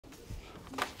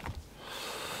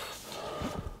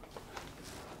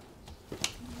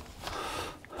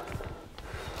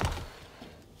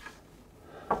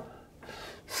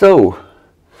So,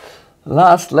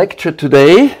 last lecture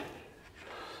today.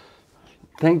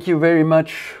 Thank you very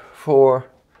much for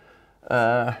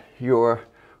your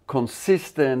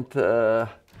consistent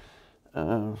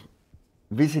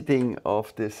visiting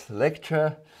of this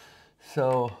lecture.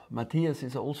 So, Matthias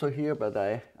is also here, but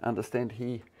I understand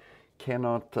he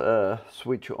cannot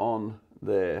switch on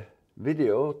the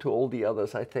video. To all the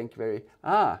others, I thank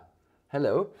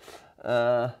hello.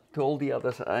 To all the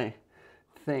others, I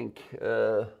thank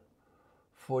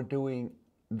for doing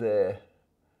the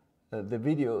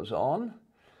videos on.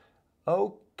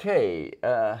 Okay,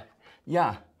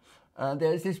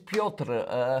 there's this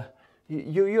Piotr.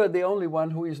 You are the only one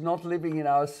who is not living in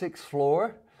our 6th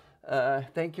floor.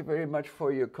 Thank you very much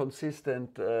for your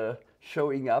consistent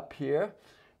showing up here.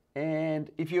 And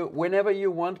if whenever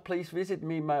you want, please visit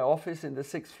me in my office in the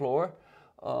 6th floor.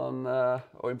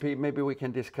 Or maybe we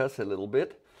can discuss a little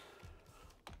bit.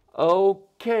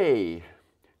 Okay,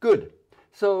 good.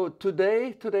 So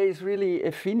today is really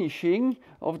a finishing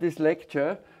of this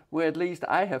lecture, where at least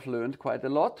I have learned quite a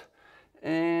lot.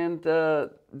 And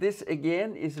this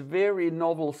again is very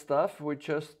novel stuff, which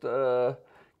just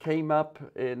came up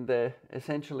in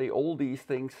essentially all these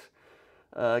things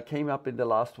came up in the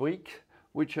last week,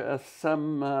 which are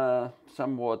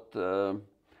somewhat,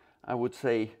 I would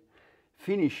say,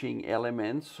 finishing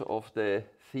elements of the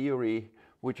theory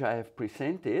which I have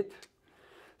presented.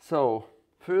 So,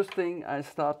 first thing I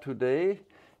start today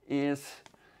is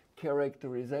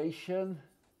characterization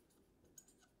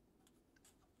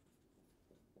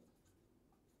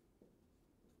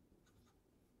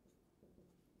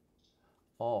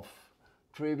of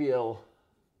trivial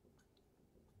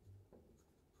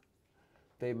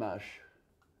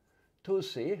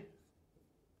Desmarches-Toucy.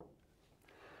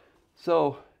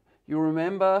 So, you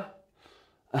remember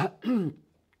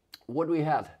what we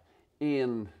had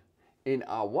in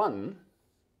R1.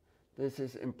 This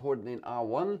is important in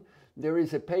R1. There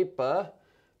is a paper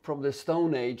from the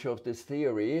Stone Age of this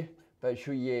theory by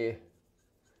Jouillet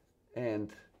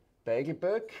and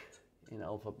Beigelböck in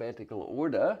alphabetical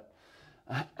order.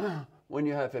 When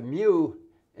you have a mu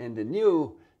and a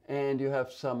nu, and you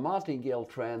have some martingale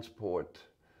transport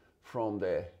from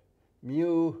the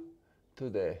mu to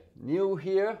the nu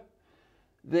here,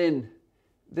 then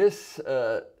this,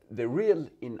 the real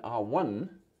in R1,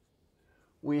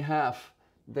 we have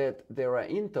that there are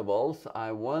intervals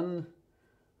I1,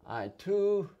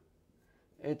 I2,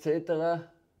 etc.,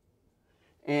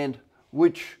 and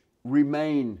which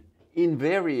remain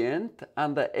invariant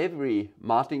under every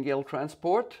martingale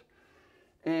transport.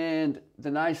 And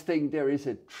the nice thing, there is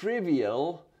a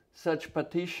trivial such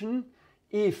partition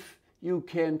if you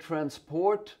can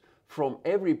transport from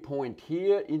every point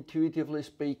here, intuitively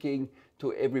speaking,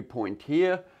 to every point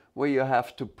here, where you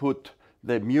have to put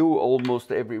the mu almost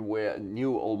everywhere and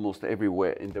nu almost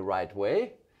everywhere in the right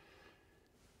way.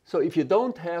 So if you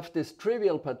don't have this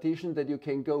trivial partition that you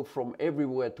can go from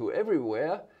everywhere to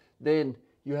everywhere, then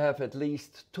you have at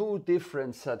least 2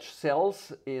 different such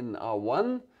cells in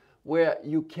R1 where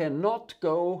you cannot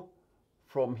go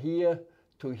from here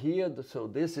to here. So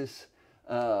this is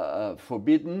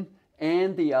forbidden,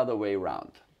 and the other way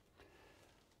around.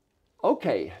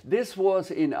 Okay, this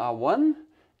was in R1,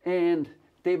 and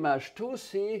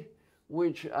Desmarches-Toucy,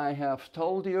 which I have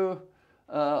told you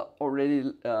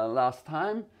already last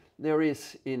time, there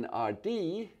is in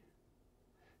RD.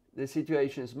 The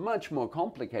situation is much more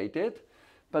complicated,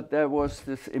 but there was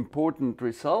this important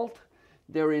result.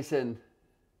 There is a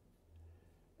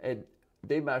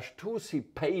Desmarches-Toucy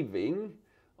paving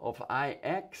of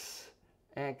Ix,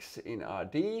 x in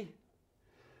RD.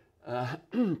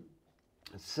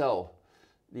 So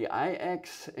the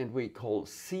Ix, and we call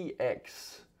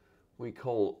Cx, we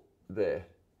call the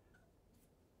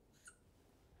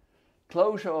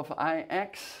closure of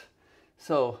Ix.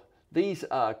 So these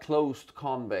are closed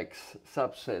convex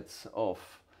subsets of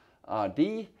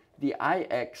RD. The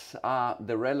Ix are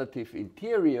the relative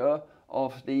interior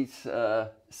of these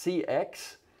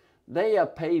Cx. They are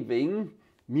paving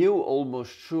mu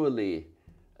almost surely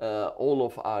all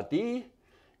of RD,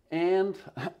 and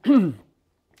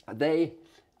they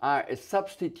are a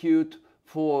substitute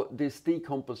for this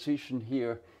decomposition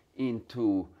here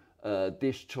into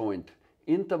disjoint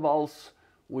intervals,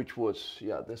 which was,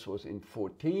 this was in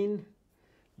 14.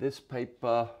 This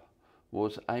paper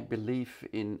was, I believe,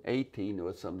 in 18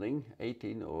 or something,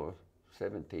 18 or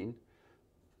 17,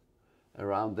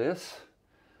 around this.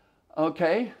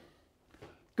 Okay,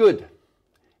 good.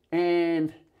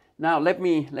 And now let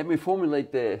me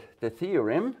formulate the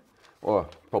theorem or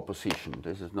proposition.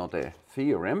 This is not a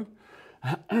theorem.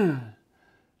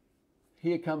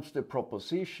 Here comes the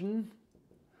proposition.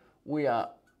 We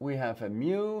are we have a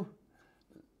mu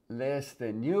less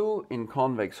than nu in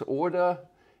convex order,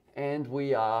 and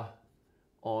we are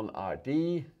on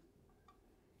RD.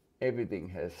 Everything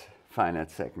has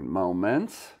finite second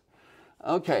moments.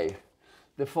 Okay,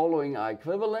 the following are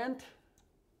equivalent.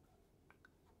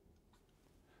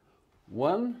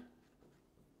 1.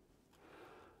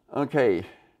 Okay,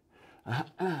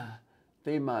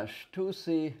 Dimash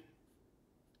 2C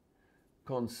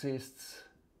consists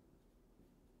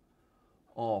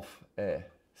of a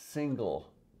single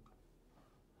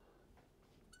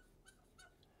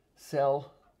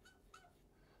cell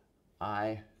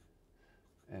I,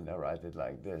 and I write it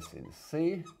like this in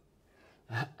C,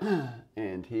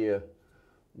 and here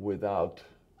without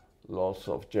loss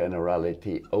of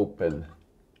generality open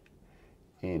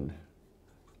in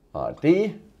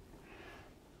RD,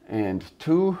 and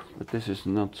 2, but this is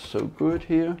not so good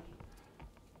here.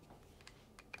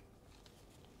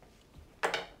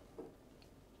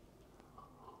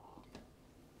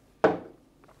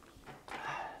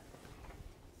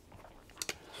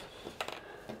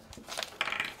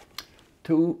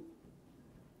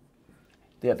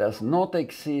 There does not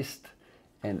exist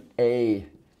an A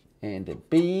and a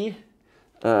B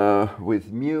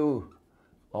with mu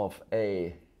of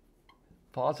A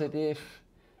positive,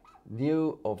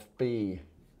 nu of B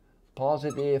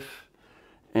positive,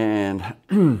 and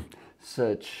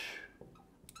such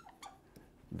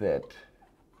that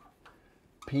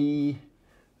P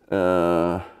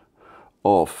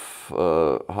of,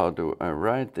 how do I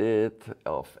write it,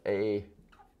 of A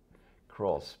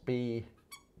cross B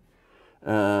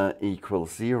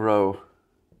equals 0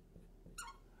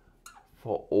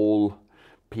 for all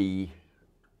P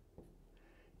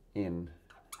in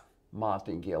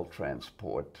martingale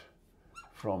transport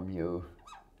from mu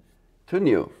to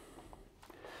nu.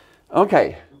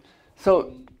 Okay,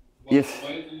 so yes.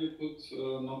 Why do you put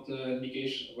not the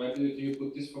negation? Why do you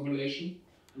put this formulation,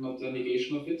 not the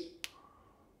negation of it?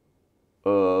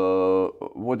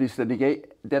 What is the negation?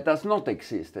 There does not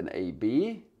exist an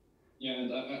AB. Yeah,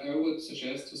 and I would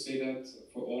suggest to say that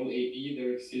for all AB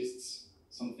there exists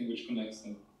something which connects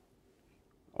them.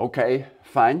 Okay,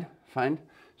 fine, fine.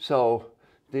 So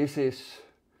this is,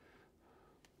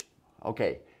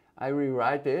 okay, I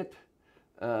rewrite it.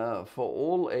 For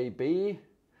all AB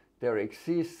there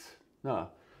exists, no,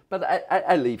 but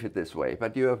I leave it this way.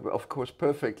 But you are of course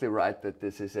perfectly right that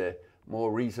this is a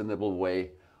more reasonable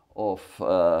way of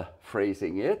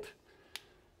phrasing it.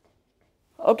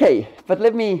 Okay, but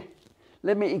let me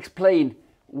explain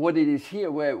what it is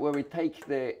here, where we take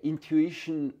the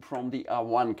intuition from the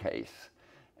R1 case.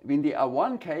 In the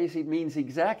R1 case, it means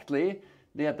exactly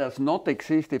there does not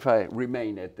exist, if I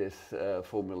remain at this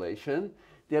formulation,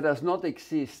 there does not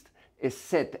exist a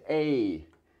set A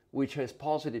which has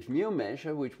positive mu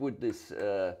measure, which would this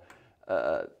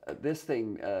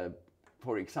thing,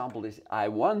 for example, this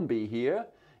I1 be here,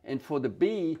 and for the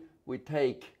B we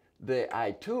take the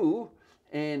I2,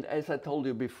 and as I told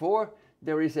you before,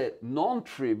 there is a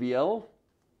non-trivial,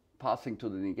 passing to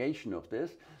the negation of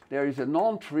this, there is a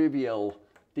non-trivial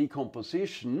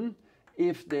decomposition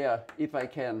if I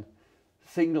can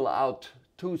single out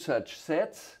two such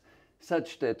sets,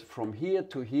 such that from here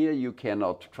to here you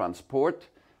cannot transport,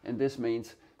 and this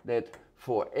means that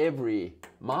for every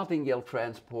martingale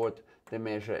transport the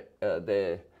measure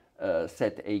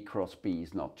set A cross B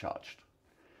is not charged.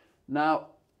 Now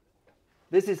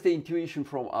this is the intuition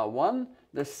from R1.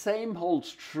 The same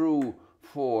holds true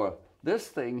for this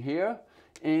thing here,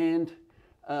 and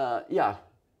yeah,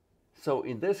 so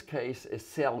in this case a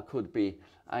cell could be,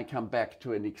 I come back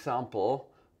to an example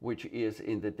which is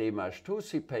in the Dimash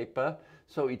 2C paper,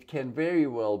 so it can very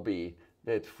well be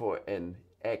that for an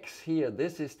X here,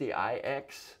 this is the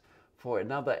IX, for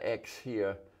another X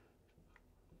here,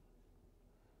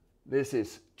 this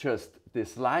is just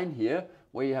this line here,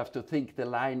 where you have to think the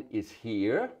line is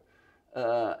here,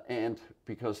 and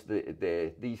because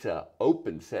these are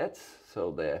open sets,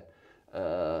 so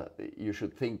you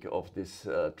should think of this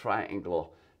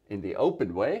triangle in the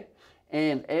open way.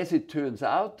 And as it turns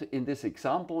out, in this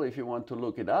example, if you want to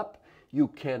look it up, you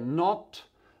cannot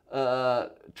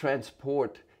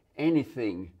transport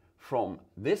anything from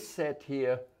this set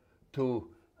here to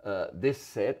this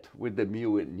set with the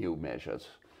mu and nu measures.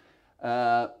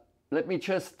 Let me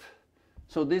just,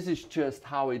 so this is just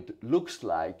how it looks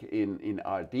like in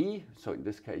RD, so in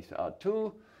this case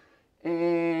R2.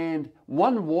 And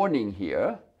one warning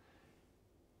here,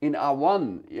 in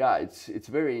R1, yeah, it's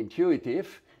very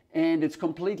intuitive, and it's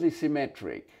completely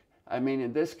symmetric. I mean,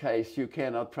 in this case, you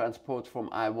cannot transport from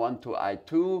I1 to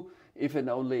I2, if and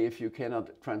only if you cannot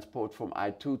transport from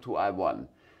I2 to I1.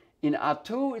 In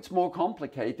R2, it's more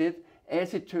complicated,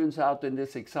 as it turns out in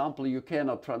this example, you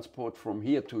cannot transport from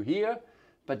here to here,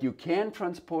 but you can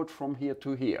transport from here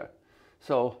to here.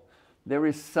 So there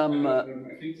is some... I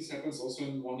think this happens also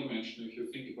in one dimension. If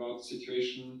you think about the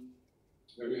situation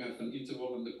where you have an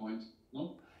interval and the point,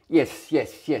 no? Yes,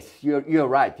 yes, yes, you're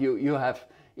right. You have,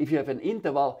 if you have an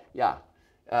interval, yeah,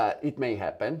 it may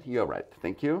happen. You're right,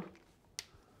 thank you.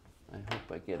 I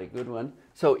hope I get a good one.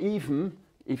 So even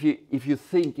if you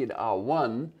think in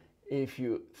R1, if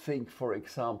you think, for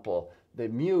example, the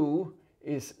mu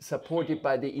is supported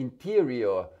by the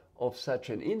interior of such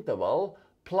an interval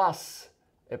plus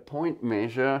a point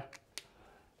measure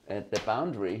at the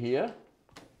boundary here.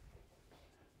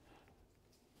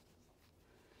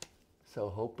 So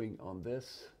hoping on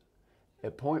this,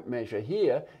 a point measure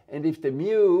here, and if the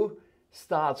mu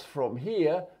starts from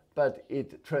here, but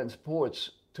it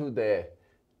transports to the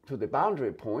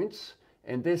boundary points,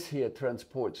 and this here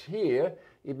transports here,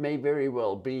 it may very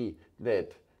well be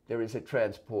that there is a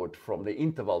transport from the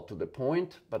interval to the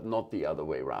point, but not the other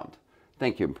way around.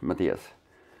 Thank you, Matthias.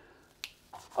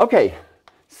 Okay,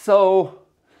 so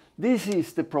this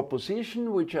is the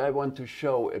proposition which I want to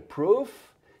show a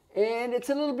proof, and it's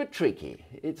a little bit tricky.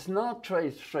 It's not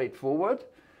straightforward,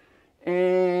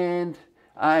 and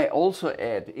I also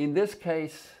add, in this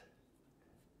case,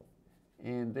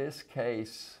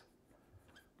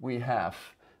 we have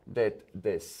that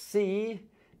the C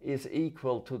is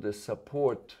equal to the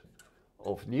support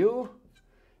of nu,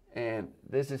 and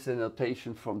this is a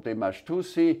notation from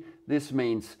Demash-Tusi. This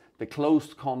means the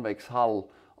closed convex hull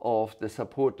of the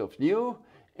support of nu,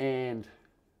 and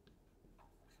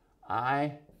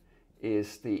I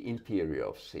is the interior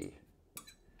of C.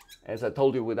 As I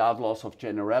told you, without loss of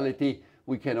generality,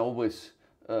 we can always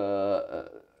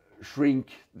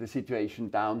shrink the situation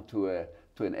down to an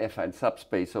affine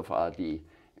subspace of Rd in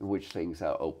which things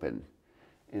are open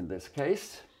in this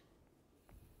case.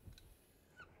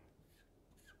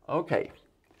 Okay,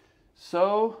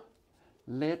 so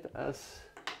let us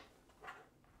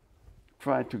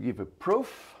try to give a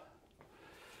proof.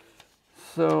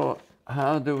 So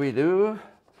how do we do?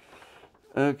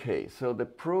 Okay, so the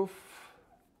proof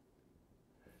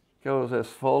goes as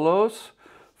follows.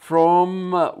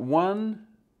 From 1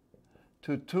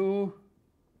 to 2,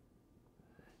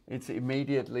 it's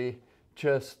immediately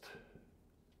just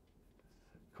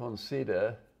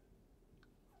consider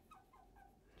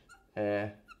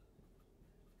a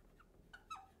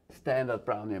standard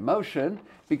Brownian motion,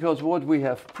 because what we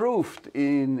have proved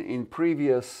in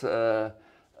previous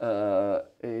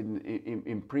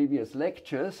previous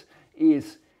lectures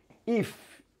is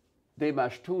if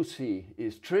Demash-Tusi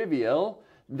is trivial,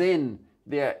 then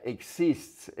there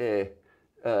exists a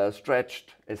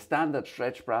standard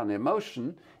stretch Brownian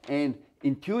motion, and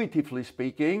intuitively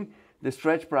speaking, the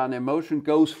stretch Brownian motion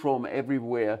goes from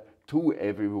everywhere to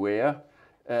everywhere,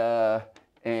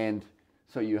 and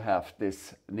so you have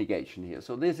this negation here.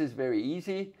 So this is very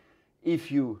easy.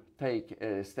 If you take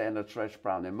a standard stretch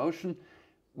Brownian motion,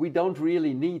 we don't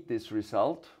really need this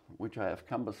result, which I have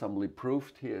cumbersomely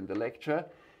proved here in the lecture.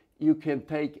 You can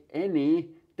take any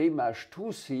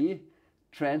Demash-Tusi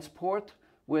transport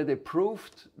where they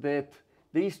proved that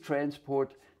these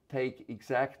transport take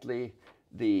exactly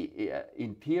the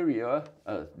interior,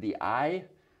 the I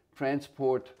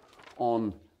transport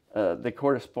on the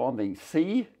corresponding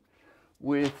C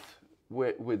with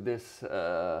this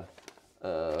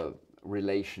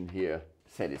relation here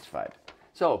satisfied.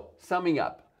 So summing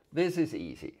up, this is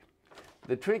easy.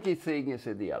 The tricky thing is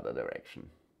in the other direction.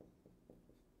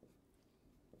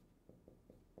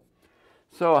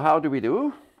 So how do we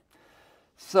do?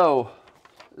 So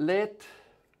let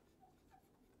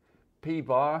P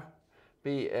bar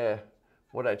be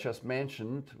what I just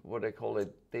mentioned, what I call a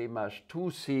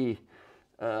Demash-Tusi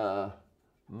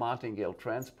martingale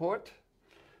transport.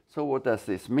 So what does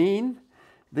this mean?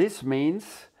 This means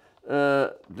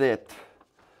that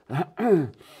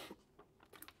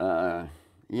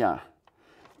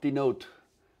denote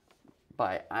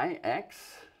by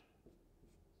Ix,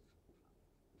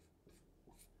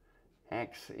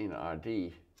 X in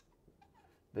Rd,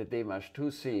 the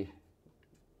Demash-Tusi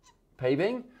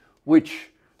paving,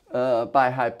 which by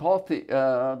hypothesis,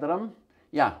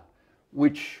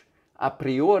 which a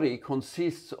priori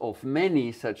consists of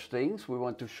many such things. We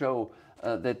want to show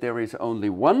that there is only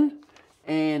one,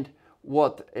 and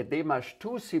what a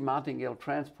Demash-Tusi martingale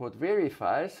transport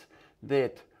verifies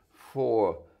that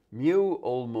for mu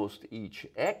almost each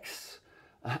x,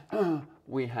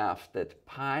 we have that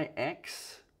pi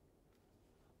x,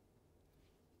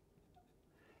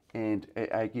 and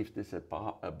I give this a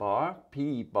bar,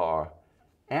 P bar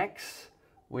x.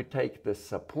 We take the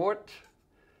support,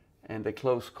 and the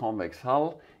closed convex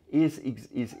hull is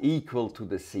equal to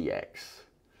the Cx.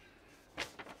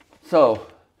 So,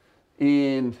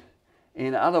 in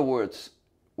other words,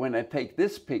 when I take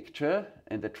this picture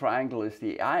and the triangle is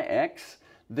the Ix,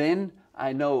 then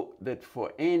I know that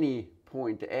for any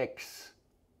point x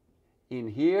in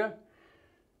here,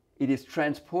 it is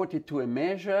transported to a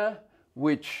measure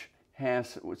which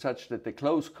has such that the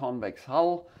closed convex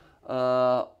hull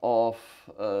of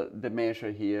the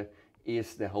measure here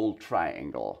is the whole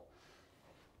triangle.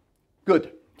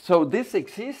 Good. So this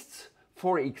exists,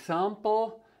 for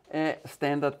example, a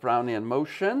standard Brownian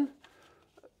motion,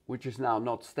 which is now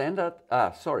not standard,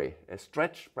 a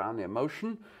stretched Brownian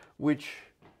motion, which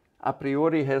a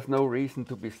priori has no reason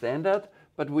to be standard,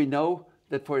 but we know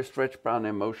that for a stretched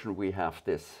Brownian motion we have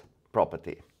this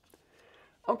property.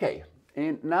 Okay,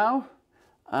 and now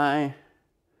I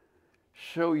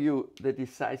show you the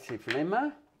decisive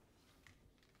lemma.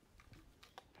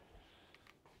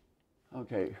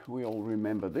 Okay, we all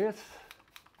remember this.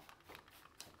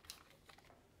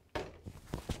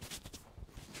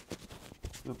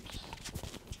 Oops,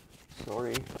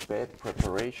 sorry, bad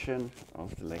preparation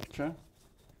of the lecture.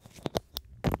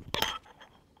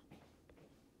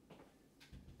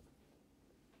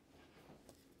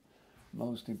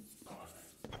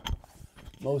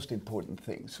 Most important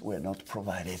things were not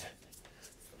provided.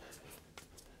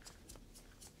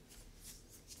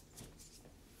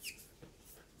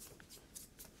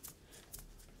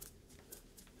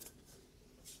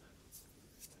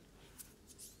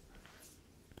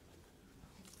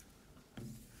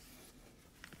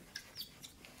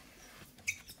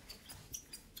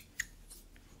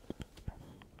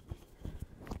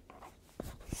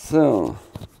 So,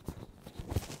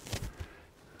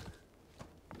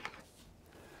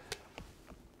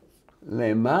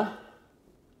 lemma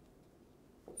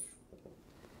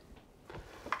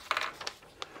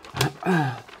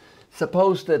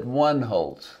suppose that 1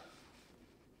 holds,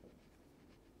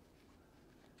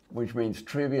 which means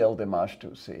trivial Demarche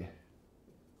 2C.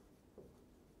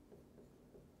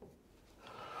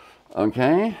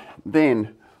 Okay,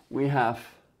 then we have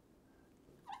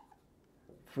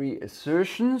 3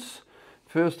 assertions.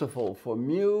 First of all, for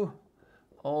mu,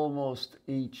 almost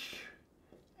each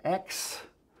x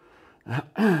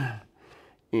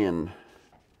in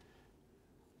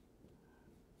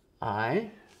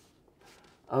I.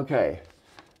 Okay,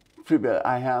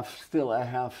 I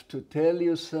have to tell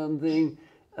you something.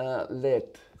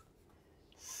 Let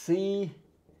C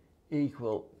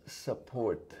equal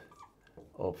support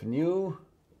of nu,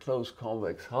 closed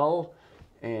convex hull,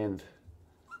 and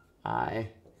I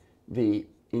the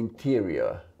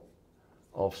interior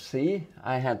of C.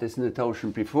 I had this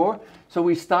notation before. So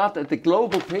we start at the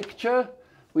global picture.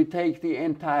 We take the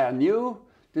entire nu.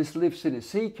 This lives in a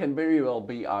C, can very well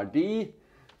be RD.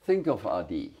 Think of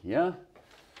RD, yeah?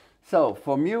 So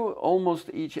for mu, almost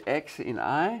each x in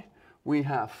I, we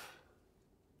have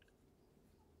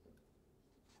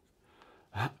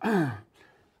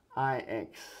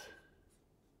Ix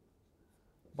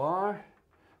bar,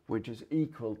 which is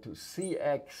equal to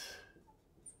Cx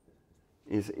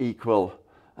is equal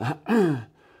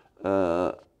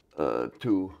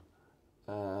to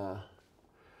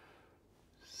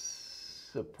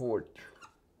support.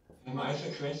 I have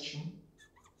a question.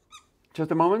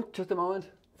 Just a moment.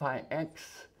 Phi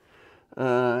x.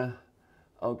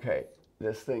 Okay,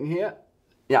 this thing here.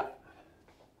 Yeah.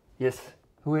 Yes.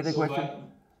 Who had a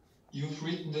question? You've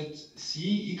written that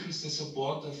C equals the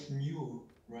support of mu,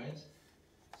 right?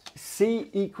 C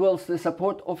equals the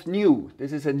support of nu.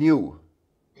 This is a nu.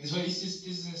 So is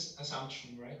this an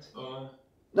assumption, right?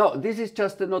 No, this is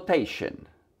just a notation.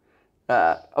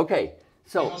 Okay,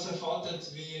 so because I thought that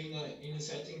we in a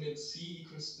setting that C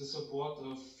equals the support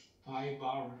of pi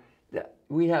bar.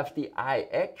 We have the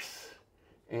Ix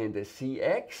and the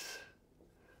Cx,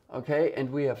 okay, and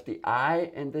we have the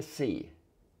I and the C.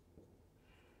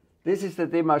 This is the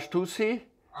Demarche 2C.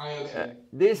 Okay.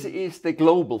 This is the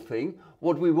global thing.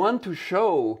 What we want to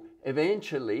show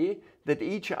eventually that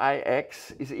each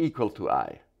Ix is equal to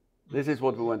I. This is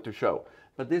what we want to show.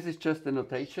 But this is just a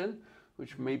notation,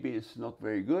 which maybe is not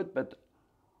very good, but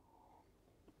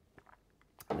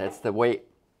that's the way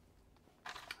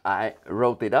I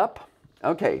wrote it up.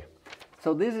 Okay,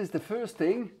 so this is the first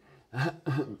thing.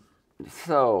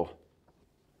 So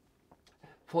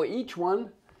for each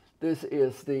one, this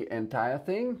is the entire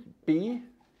thing, B.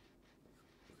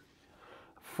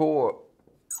 For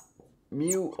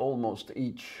mu, almost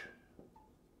each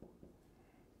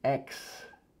x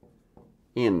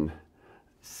in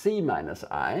C minus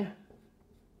I,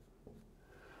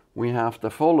 we have the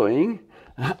following,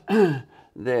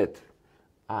 that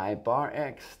I bar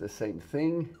x, the same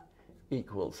thing,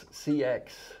 equals Cx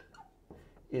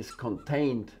is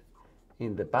contained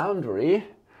in the boundary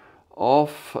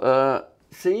of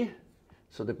C.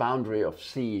 So the boundary of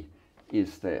C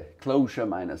is the closure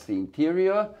minus the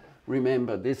interior.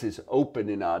 Remember, this is open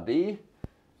in RD,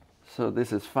 so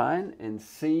this is fine. And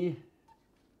C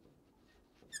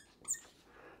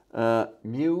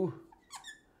mu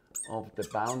of the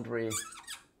boundary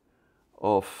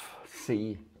of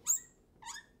C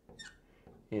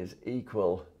is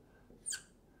equal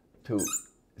to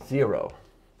 0.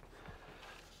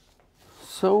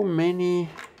 So many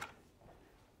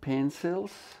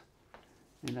pencils,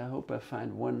 and I hope I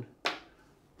find one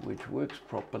which works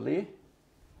properly.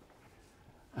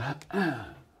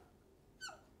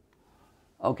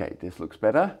 Okay, this looks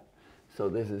better. So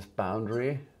this is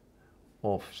boundary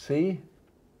of C.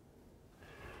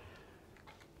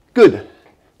 Good.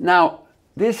 Now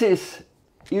this is,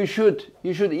 you should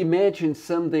imagine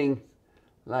something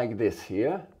like this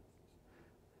here.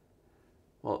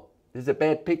 Well, this is a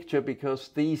bad picture because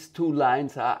these two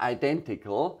lines are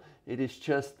identical. It is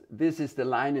just, this is the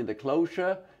line in the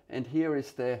closure, and here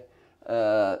is the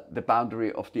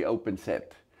boundary of the open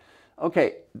set.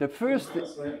 Okay, the first.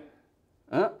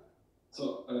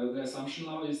 So the assumption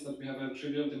now is that we have a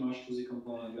trivial Dimash to the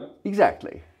component, yeah?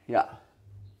 Exactly, yeah.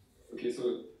 Okay,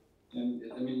 so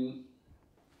I mean,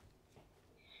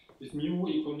 if mu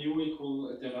equal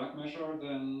a Dirac measure,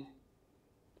 then.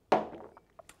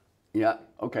 Yeah,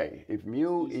 okay, if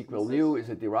mu equal mu is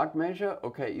a Dirac measure,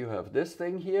 okay, you have this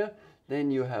thing here, then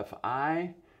you have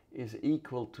I is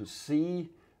equal to C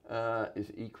is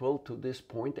equal to this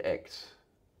point X.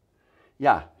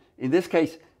 Yeah, in this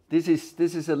case, this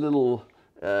is a little,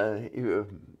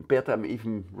 Bertram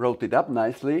even wrote it up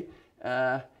nicely.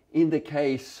 In the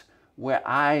case where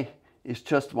I is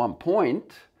just one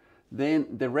point,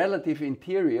 then the relative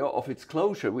interior of its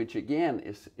closure, which again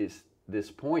is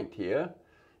this point here,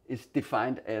 is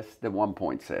defined as the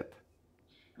one-point set.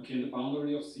 Okay, the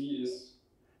boundary of C is?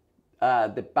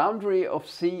 The boundary of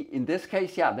C in this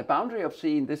case, yeah, the boundary of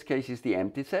C in this case is the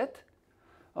empty set,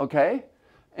 okay,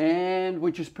 and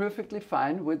which is perfectly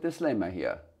fine with this lemma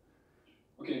here.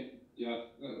 Okay, yeah,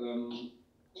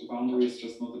 the boundary is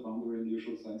just not a boundary in the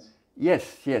usual sense.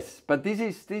 Yes, yes, but this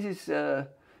is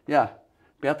yeah,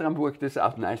 Bertram worked this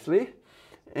out nicely,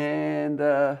 and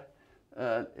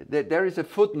there is a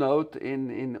footnote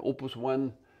in Opus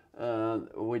 1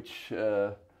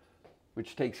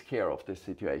 which takes care of this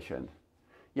situation.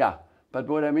 Yeah, but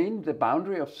what I mean, the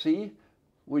boundary of C,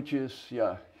 which is,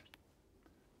 yeah,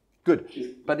 good,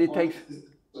 but it takes.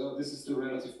 This is the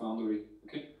relative boundary,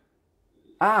 okay?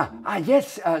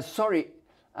 Yes, sorry.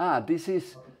 This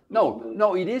is,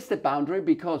 no, it is the boundary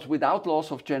because without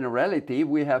loss of generality,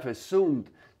 we have assumed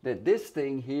that this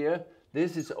thing here,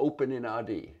 this is open in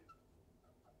RD.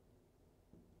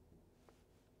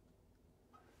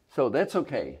 So that's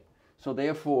okay. So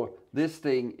therefore, this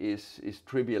thing is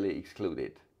trivially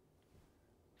excluded.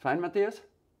 Fine, Matthias?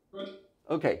 Good.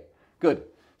 Okay, good.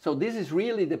 So this is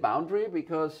really the boundary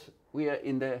because we are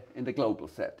in the global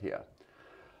set here.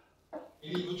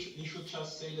 Maybe you should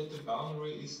just say that the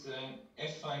boundary is the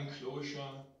affine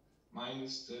closure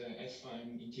minus the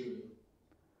affine interior.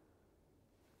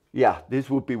 Yeah, this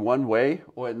would be one way,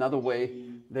 or another way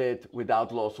that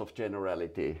without loss of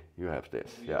generality you have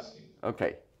this. Yeah.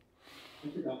 Okay.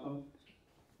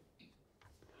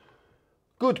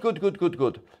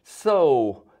 Good.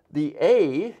 So the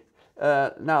A,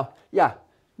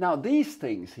 now these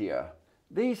things here,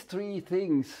 these three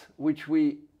things which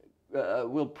we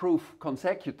will prove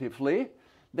consecutively,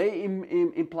 they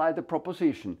imply the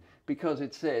proposition, because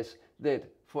it says that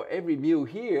for every mu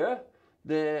here,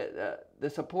 the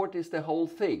support is the whole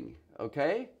thing,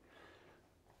 okay?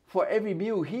 For every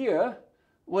mu here,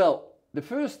 well, the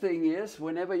first thing is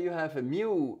whenever you have a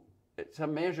mu,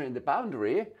 some measure in the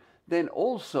boundary, then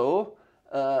also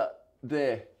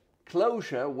the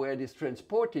closure where it is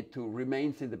transported to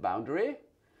remains in the boundary.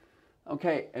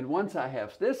 Okay, and once I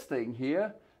have this thing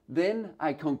here, then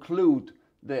I conclude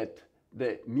that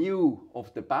the mu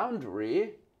of the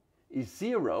boundary is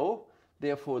 0.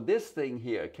 Therefore, this thing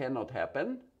here cannot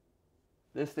happen.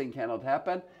 This thing cannot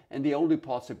happen, and the only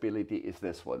possibility is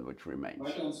this one, which remains.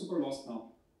 Right, I'm super lost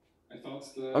now. I thought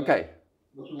okay.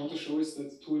 What we want to show is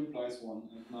that 2 implies 1,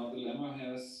 and now the lemma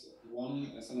has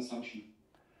 1 as an assumption.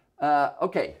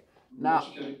 Okay. Now,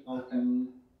 how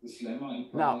can this lemma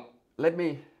imply? Now, let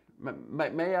me.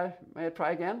 May I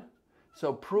try again?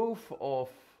 So proof of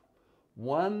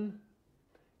 1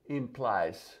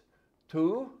 implies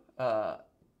 2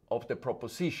 of the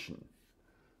proposition.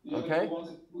 Yeah, okay.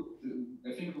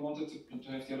 I think we wanted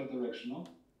to have the other direction, no?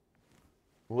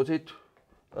 was it,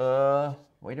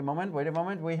 wait a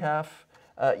moment, we have,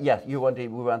 yeah, we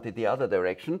wanted the other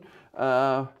direction.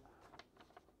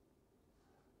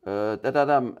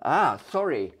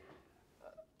 Sorry.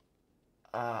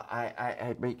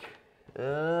 I make,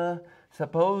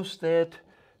 suppose that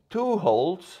 2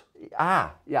 holes,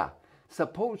 yeah,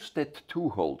 suppose that 2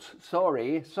 holes,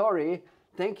 sorry,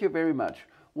 thank you very much.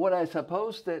 What I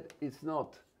suppose that it's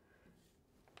not,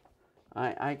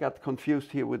 I got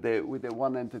confused here with the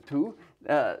 1 and the 2.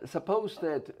 Suppose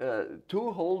that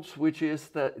 2 holes, which is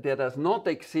that there does not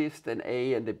exist an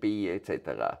A and a B,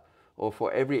 etc., or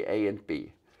for every A and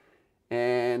B.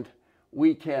 And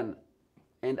we can,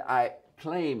 and I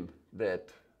claim that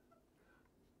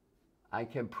I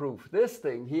can prove this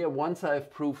thing here once I've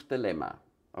proved the lemma.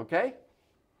 Okay?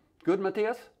 Good,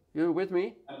 Matthias? You with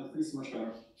me? This is much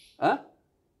better. Huh?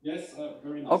 Yes,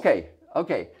 very nice.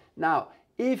 Okay. Now,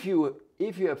 if you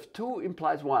have 2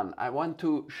 implies 1, I want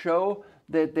to show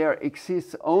that there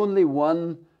exists only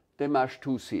one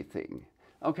Desmarches-Toucy thing.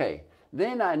 Okay,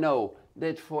 then I know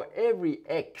that for every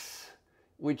x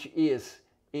which is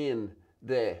in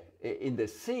the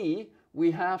C,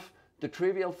 we have the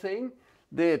trivial thing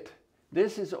that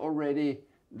this is already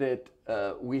that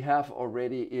we have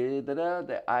already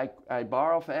the I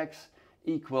bar of x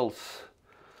equals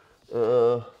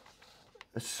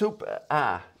super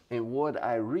A, and what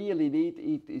I really need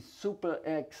is super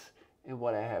x, and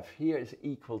what I have here is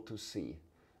equal to C.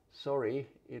 Sorry,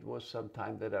 it was some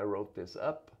time that I wrote this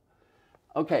up.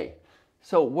 Okay,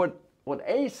 so what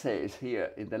A says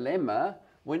here in the lemma,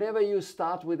 whenever you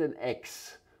start with an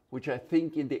x, which I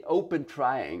think in the open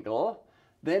triangle,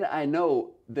 then I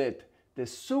know that the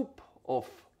sup of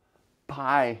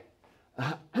pi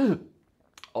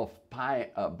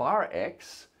bar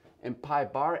x, and pi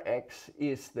bar x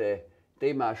is the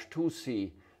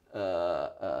Desmarches-Toucy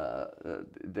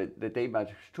the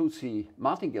Desmarches-Toucy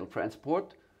martingale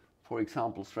transport, for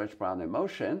example, stretch Brownian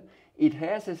motion. It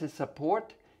has as a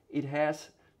support, it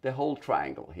has the whole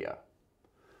triangle here.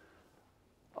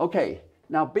 Okay,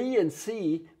 now B and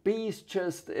C, B is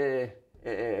just a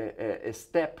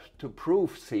step to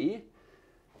prove C.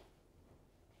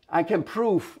 I can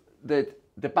prove that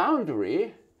the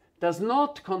boundary does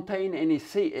not contain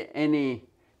any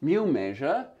mu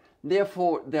measure.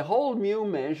 Therefore, the whole mu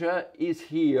measure is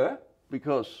here,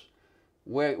 because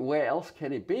where else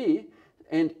can it be?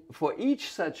 And for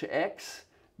each such x,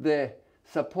 the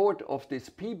support of this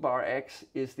p bar x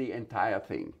is the entire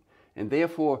thing. And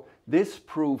therefore, this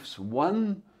proves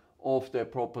one of the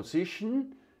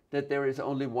proposition that there is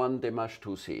only one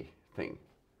Desmarches-Toucy thing.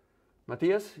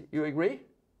 Matthias, you agree?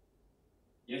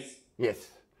 Yes. Yes.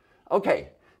 Okay,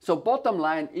 so bottom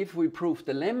line, if we prove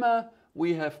the lemma,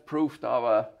 we have proved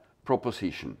our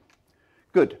proposition.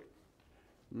 Good.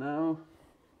 Now,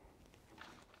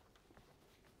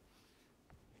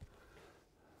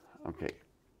 okay.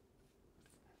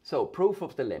 So, proof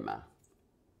of the lemma.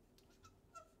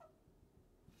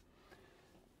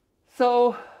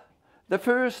 So, the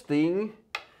first thing,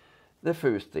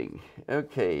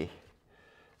 okay.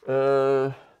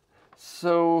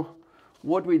 So,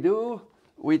 what we do,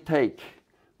 we take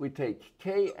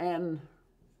Kn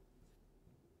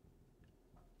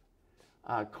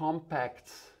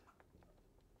compacts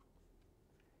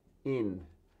in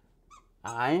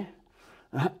I,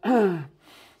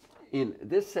 in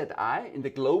this set I, in the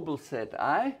global set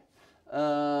I,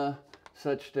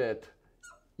 such that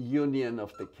union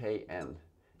of the Kn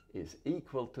is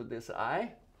equal to this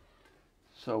I.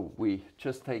 So we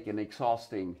just take an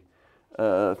exhausting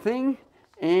thing,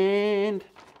 and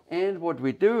what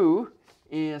we do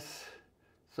is,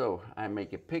 so I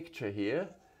make a picture here.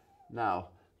 Now,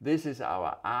 this is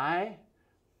our I.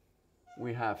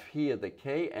 We have here the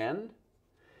Kn.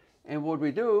 And what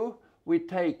we do, we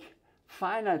take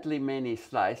finitely many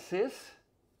slices.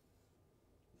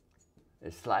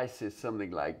 A slice is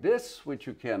something like this, which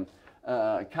you can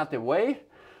cut away.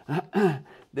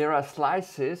 There are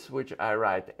slices which I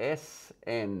write S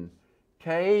and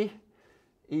K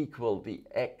equal the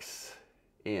X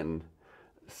in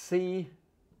C,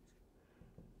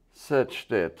 such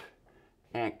that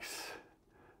X,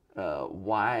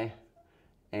 Y,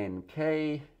 and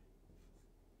K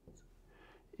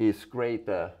is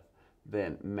greater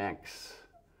than max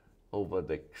over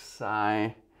the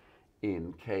psi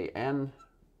in Kn,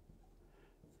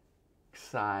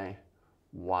 psi,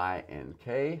 Y, and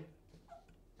K.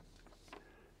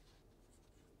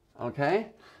 Okay,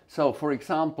 so for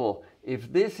example,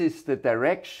 if this is the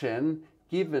direction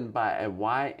given by a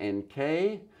Y and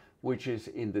K, which is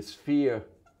in the sphere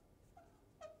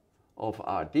of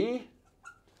Rd,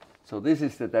 so this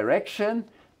is the direction,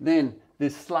 then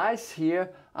this slice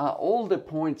here, are all the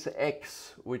points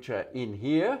x which are in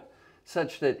here,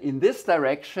 such that in this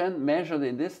direction, measured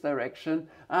in this direction,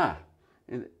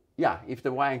 if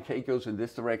the y and k goes in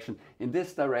this direction,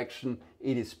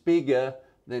 it is bigger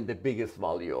than the biggest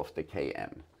value of the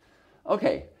kn.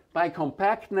 Okay, by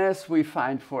compactness we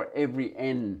find for every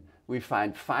n, we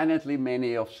find finitely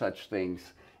many of such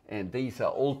things, and these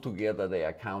are all together, they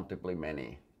are countably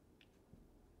many.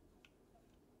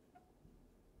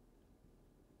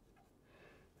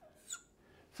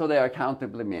 So they are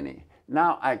countably many.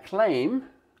 Now I claim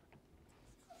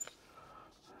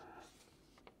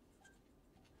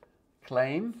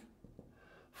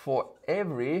for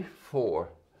every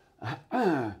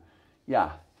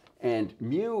and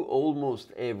mu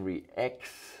almost every x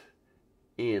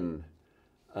in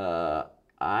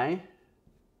I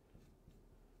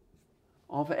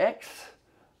of x,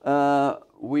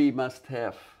 we must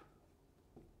have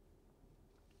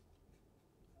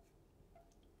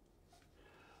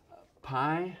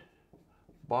pi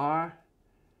bar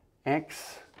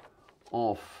x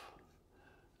of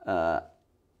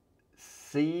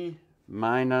c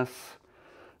minus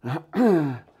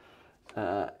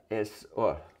s,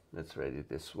 or let's write it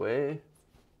this way,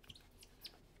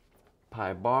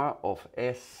 pi bar of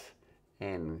s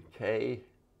and k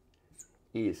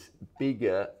is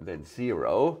bigger than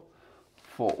 0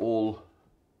 for all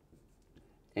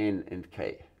n and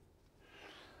k.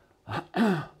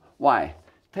 Why?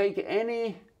 Take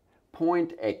any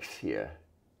point x here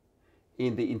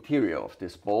in the interior of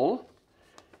this ball,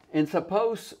 and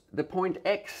suppose the point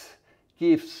x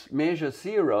gives measure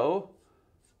 0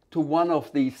 to one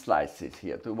of these slices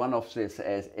here, to one of this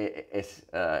S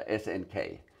and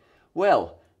K.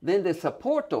 Well, then the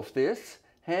support of this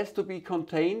has to be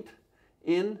contained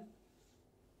in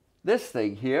this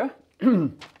thing here.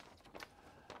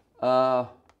 Oh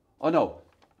no,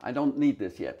 I don't need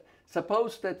this yet.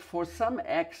 Suppose that for some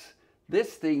x,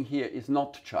 this thing here is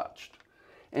not charged.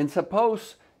 And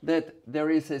suppose that there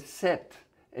is a set,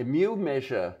 a mu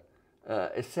measure,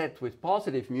 a set with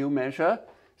positive mu measure,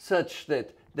 such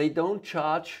that they don't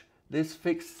charge this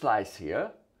fixed slice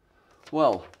here.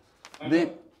 Well,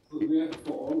 then we have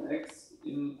for all x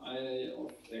in I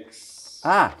of x.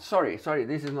 Sorry,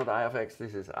 this is not I of x,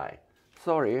 this is I.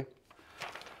 Sorry.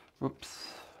 Oops.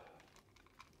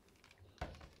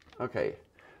 Okay.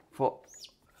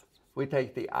 We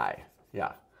take the I,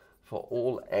 for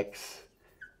all x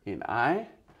in I,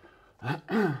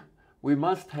 we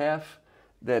must have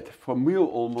that for mu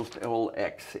almost all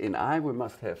x in I, we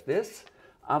must have this.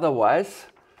 Otherwise,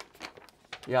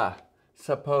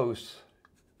 suppose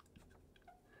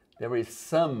there is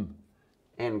some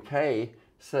nk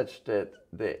such that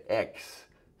the x,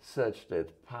 such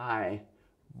that pi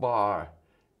bar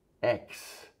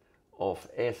x of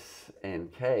s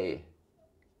and k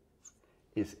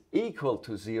is equal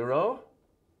to 0,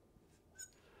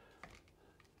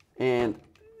 and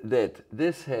that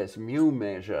this has mu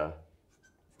measure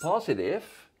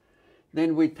positive,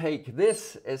 then we take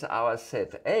this as our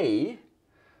set A,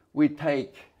 we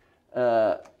take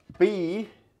B,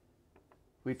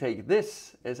 we take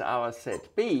this as our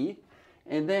set B,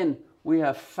 and then we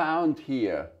have found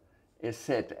here a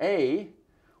set A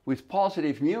with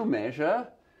positive mu measure,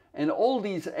 and all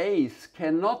these A's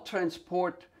cannot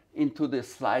transport into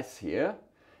this slice here,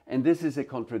 and this is a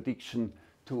contradiction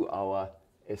to our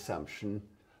assumption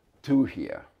 2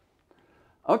 here.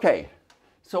 Okay,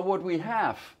 so what we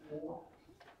have,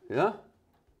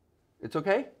 it's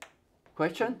okay?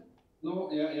 Question? No,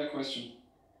 question.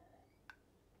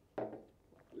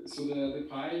 So the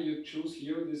pi you choose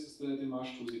here, this is the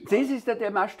Dimash-Tusi. This is the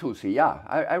Dimash-Tusi,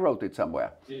 I wrote it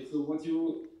somewhere. Okay, so what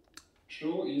you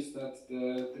show is that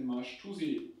the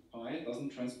Dimash-Tusi pi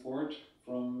doesn't transport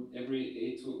from every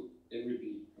A to every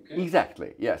B, okay?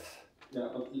 Exactly, yes. Yeah,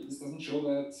 but this doesn't show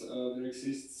that there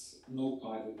exists no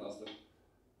pi that does that.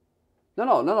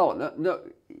 No.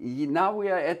 Now we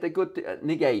are at the good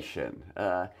negation.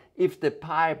 If the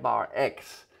pi bar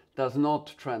x does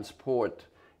not transport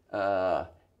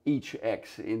each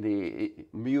x in the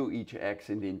mu each x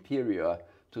in the interior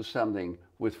to something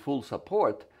with full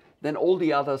support, then all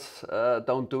the others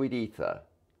don't do it either.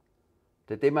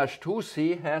 The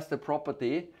Dimash-Tusi has the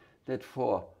property that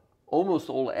for almost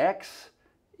all x,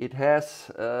 it has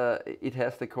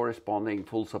the corresponding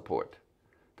full support.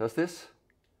 Does this?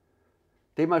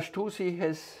 Dimash-Tusi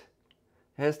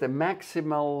has the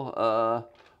maximal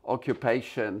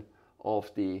occupation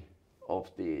of the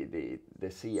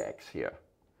Cx here.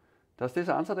 Does this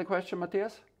answer the question,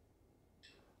 Matthias?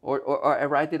 Or I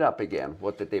write it up again,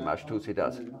 what the Dimash-Tusi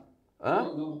does? No.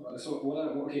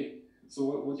 So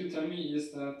what you tell me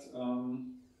is that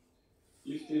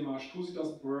if the Marsh 2Z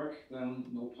doesn't work, then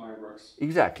no pi works.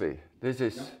 Exactly. This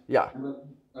is, yeah.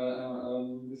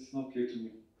 And this is not clear to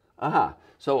me. Aha.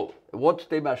 So what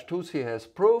Demash-Tusi has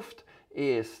proved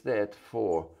is that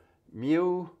for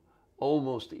mu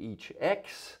almost each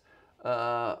x,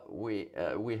 we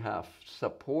have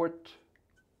support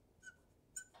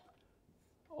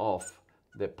of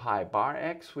the pi bar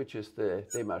x, which is the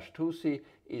Demash-Tusi,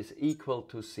 is equal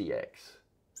to Cx.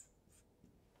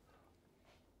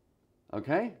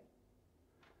 Okay?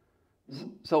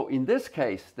 So in this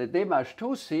case, the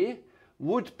Demash-Tusi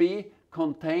would be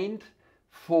contained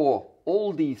for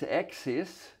all these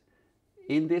x's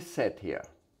in this set here.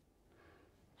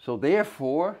 So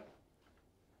therefore,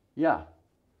 yeah,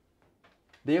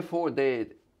 therefore they,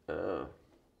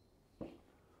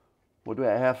 what do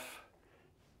I have?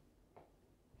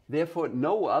 Therefore,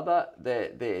 no other,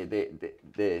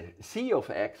 the C of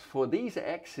x for these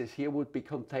x's here would be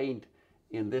contained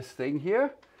in this thing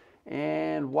here.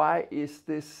 And why is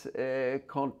this a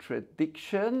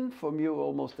contradiction for mu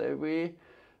almost every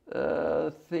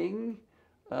thing?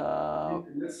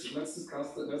 Let's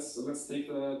discuss that. Let's take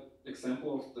the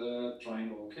example of the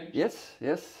triangle, okay? Yes,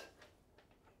 yes.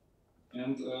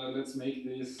 And let's make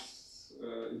this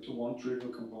into one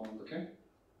trivial component, okay?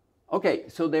 Okay,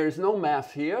 so there is no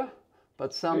mass here,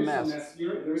 but some mass.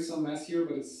 There is some mass here,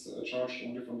 but it's charged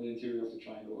only from the interior of the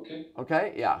triangle, okay?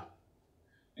 Okay, yeah.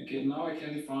 Okay, now I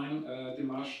can define the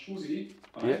Marsh-Tusi.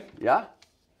 Yeah.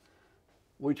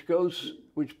 Which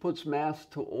puts mass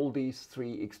to all these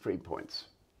three extreme points.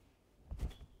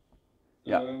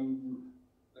 Yeah.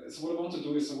 So what I want to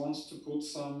do is I want to put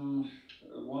some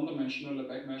one-dimensional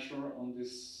Lebesgue measure on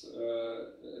this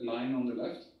line on the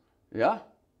left. Yeah.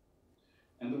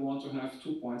 And I want to have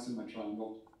 2 points in my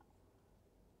triangle.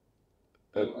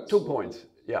 2 points,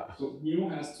 yeah. So mu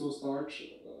has to start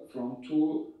from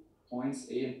 2 points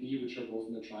A and B, which are both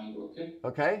in the triangle, okay?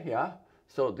 Okay, yeah.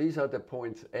 So these are the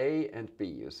points A and B,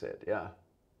 you said, yeah.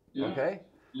 Okay,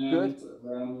 and, good.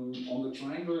 On the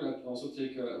triangle, I also put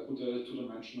a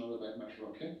two-dimensional Lebesgue measure,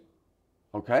 okay?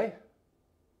 Okay.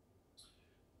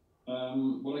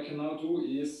 What I can now do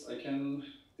is I can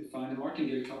define a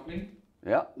martingale coupling.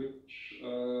 Yeah. Which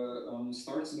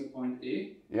starts in the point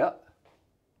A. Yeah.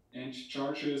 And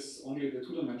charges only the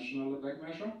two-dimensional Lebesgue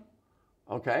measure.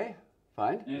 Okay,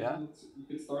 fine. And yeah. if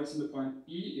it starts in the point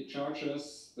B, it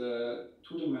charges the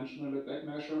two-dimensional Lebesgue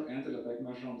measure and the Lebesgue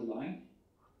measure on the line.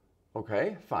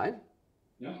 Okay, fine.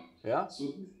 Yeah. Yeah.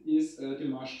 So this is the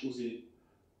Marsh-Tusi.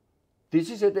 This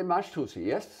is a Demash-Tusi,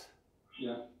 yes?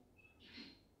 Yeah.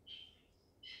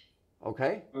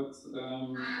 Okay. But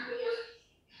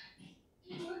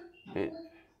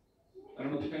I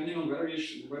don't know, depending on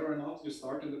whether or not you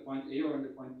start in the point A or in the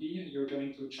point B, you're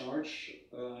going to charge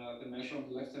the measure on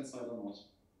the left-hand side or not.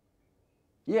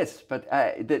 Yes, but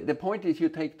the point is you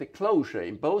take the closure.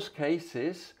 In both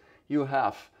cases, you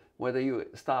have, whether you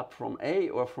start from A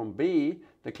or from B,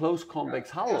 the closed convex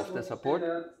hull of the support.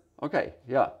 Okay,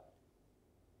 yeah.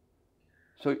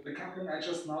 So the coupling I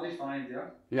just now defined,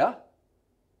 yeah? Yeah?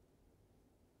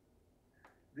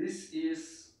 This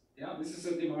is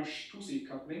a Demash-Tusi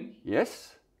coupling.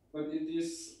 Yes. But it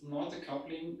is not a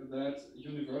coupling that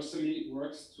universally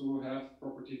works to have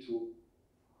property 2.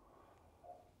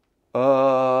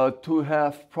 To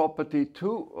have property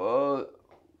 2?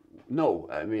 No.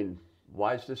 I mean,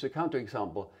 why is this a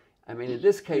counterexample? I mean, in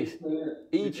this case,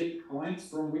 we take points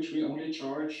from which we only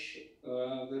charge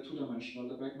the two-dimensional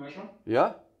Lebesgue measure.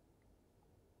 Yeah.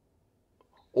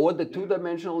 Or the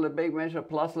two-dimensional Lebesgue measure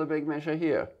plus Lebesgue measure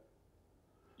here.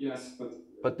 Yes,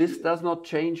 but this does not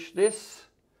change this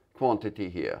quantity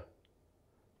here.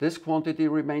 This quantity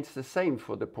remains the same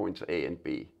for the points A and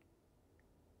B.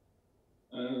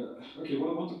 Okay, what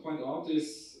I want to point out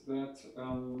is that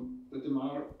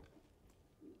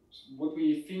what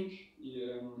we think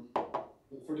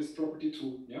for this property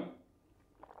 2, yeah?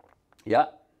 Yeah.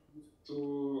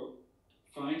 To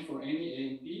find for any A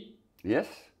and B. Yes.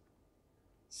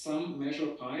 Some measure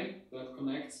pi that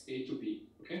connects A to B,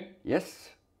 okay? Yes.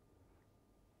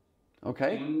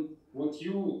 Okay. And what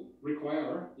you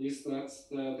require is that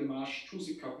the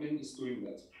Marsh-Tusi coupling is doing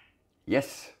that.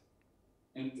 Yes.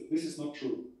 And this is not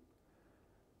true.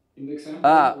 In the example,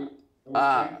 I was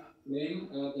trying to explain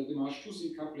the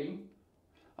Marsh-Tusi coupling.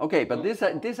 Okay, but this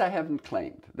I haven't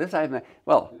claimed. This I haven't.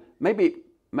 Well, maybe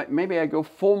I go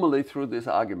formally through this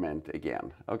argument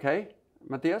again. Okay,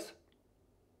 Matthias?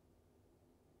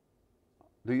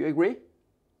 Do you agree?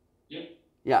 Yeah.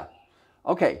 Yeah.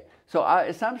 Okay. So our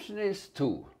assumption is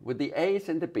 2 with the A's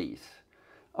and the B's.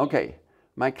 Okay.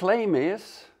 My claim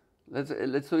is,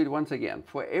 let's do it once again.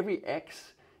 For every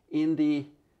x in the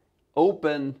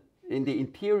open in the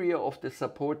interior of the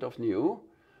support of nu,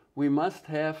 we must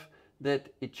have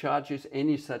that it charges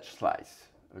any such slice,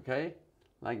 okay?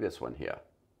 Like this one here.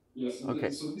 Yes, okay.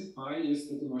 So this pi is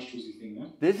the Demashtusi thing, yeah?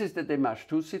 This is the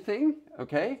Demashtusi thing,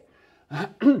 okay?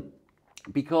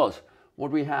 Because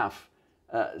what we have,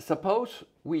 suppose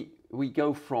we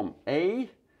go from A,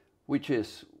 which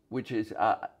has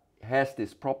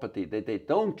this property that they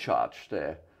don't charge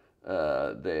this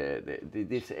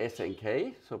S and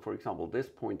K. So for example, this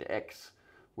point X,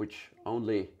 which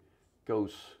only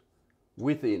goes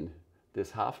within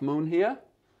this half moon here,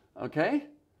 okay?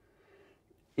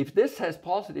 If this has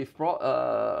positive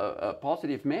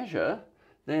measure,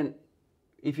 then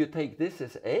if you take this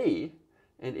as A,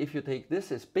 and if you take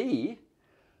this as B,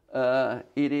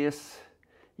 it is,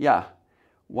 yeah,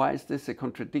 why is this a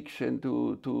contradiction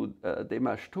to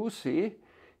Demashtusi?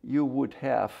 You would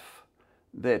have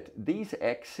that these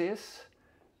axes,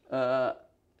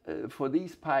 for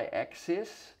these pi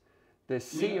axes, the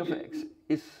C of X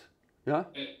is, yeah?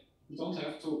 You don't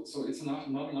have to, so it's not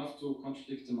enough to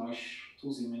contradict the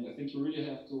Demashtusi. I mean, I think you really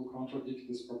have to contradict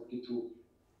this property too.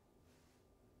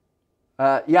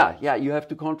 Yeah, you have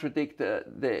to contradict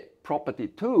the property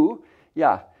 2.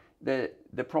 Yeah,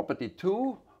 the property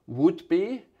 2 would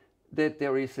be that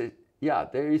there is a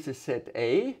set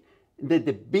A, that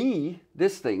the B,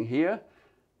 this thing here,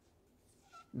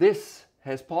 this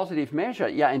has positive measure.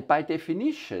 Yeah, and by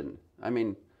definition, I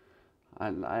mean,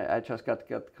 and I just got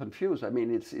confused. I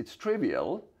mean, it's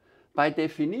trivial. By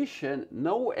definition,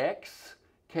 no X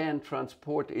can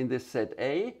transport in this set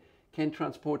A, can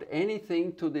transport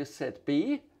anything to this set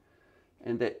B,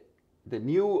 and the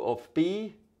nu of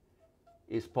B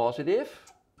is positive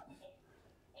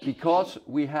because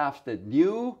we have the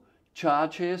nu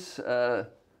charges,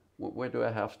 where do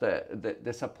I have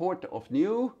the support of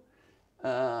nu,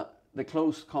 the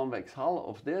closed convex hull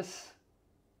of this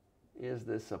is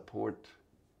the support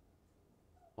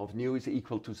of nu is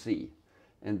equal to C.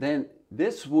 And then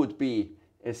this would be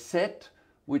a set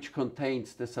which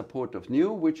contains the support of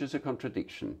nu, which is a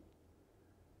contradiction.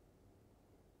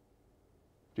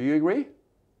 Do you agree?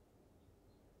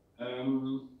 I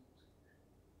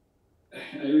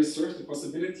reserve the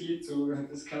possibility to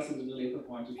discuss it at a later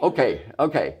point.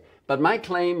 Okay. But my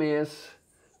claim is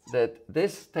that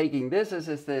taking this as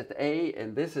a set A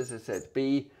and this as a set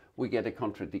B, we get a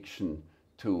contradiction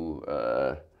to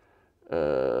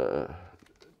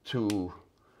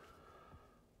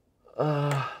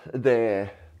the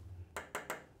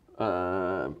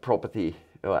property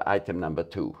item number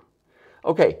 2.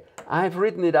 Okay, I've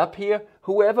written it up here.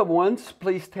 Whoever wants,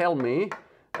 please tell me.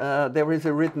 There is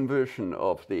a written version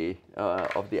of the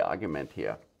argument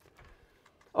here.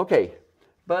 Okay,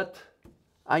 but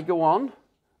I go on.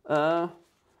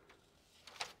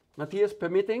 Matthias,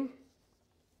 permitting?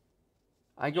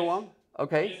 I go on?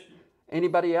 Okay.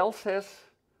 Anybody else has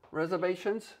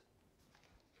reservations?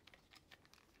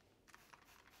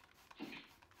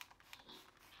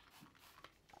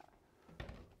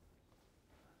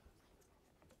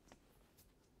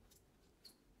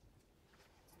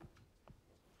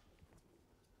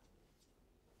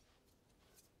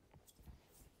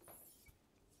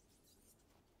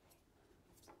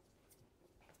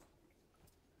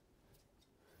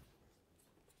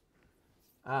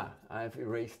 I've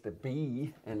erased the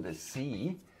B and the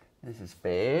C. This is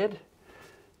bad,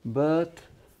 but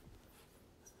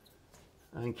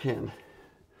I can.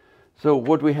 So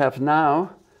what we have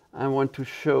now, I want to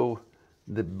show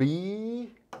the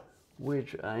B,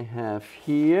 which I have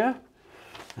here.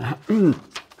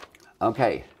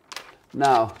 Okay,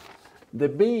 now the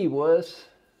B was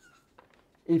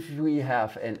if we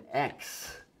have an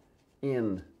X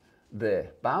in the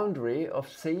boundary of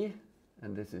C,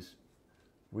 and this is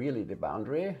really the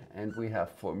boundary, and we have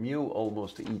for mu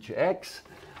almost each X,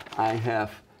 I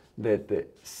have that the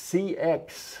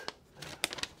Cx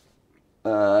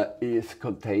is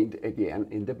contained again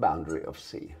in the boundary of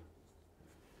C.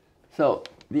 So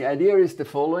the idea is the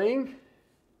following.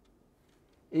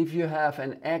 If you have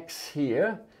an X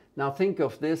here, now think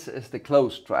of this as the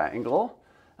closed triangle,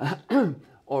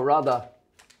 or rather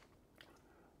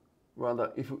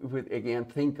if we again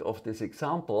think of this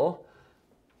example,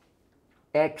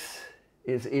 X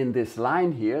is in this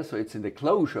line here, so it's in the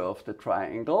closure of the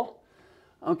triangle.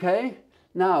 Okay,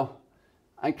 now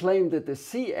I claim that the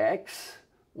Cx,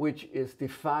 which is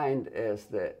defined as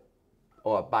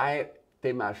by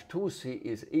Demashtusi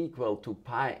is equal to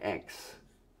pi x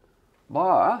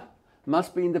bar,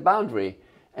 must be in the boundary.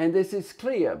 And this is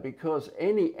clear because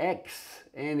any x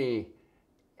in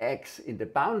the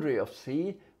boundary of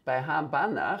C by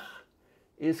Hahn-Banach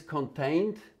is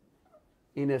contained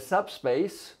in a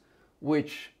subspace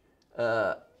which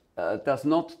does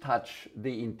not touch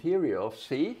the interior of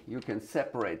C. You can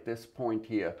separate this point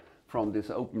here from this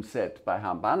open set by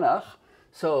Hahn-Banach.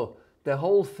 So the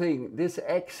whole thing, this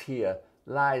x here,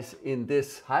 lies in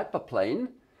this hyperplane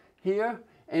here.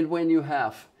 And when you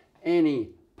have any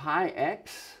pi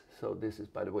x, so this is,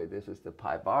 by the way, this is the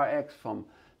pi bar x from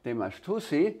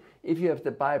Demarche-Touzy. If you have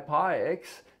the pi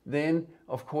x, then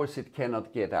of course it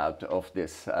cannot get out of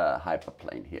this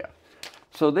hyperplane here.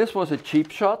 So this was a cheap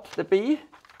shot, the B.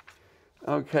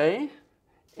 Okay,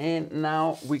 and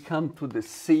now we come to the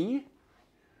C.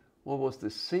 What was the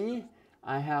C?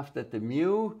 I have that the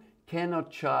mu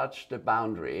cannot charge the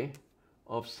boundary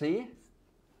of C.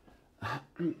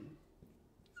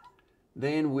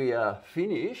 Then we are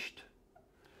finished.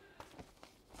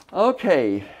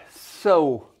 Okay,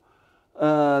 so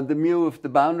the mu of the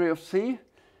boundary of C.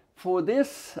 For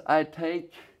this, I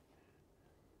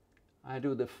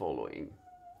do the following.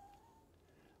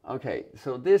 Okay,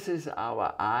 so this is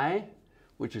our I,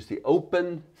 which is the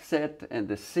open set, and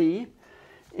the C.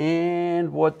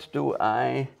 And what do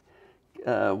I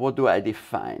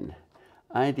define?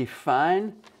 I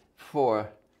define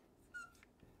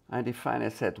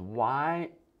a set y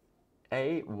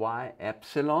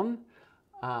epsilon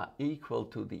are equal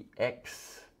to the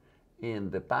x in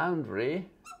the boundary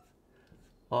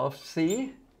of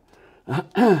C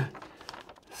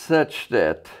such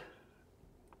that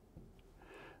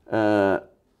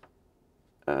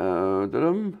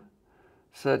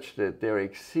there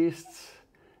exists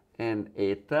an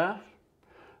eta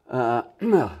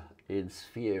in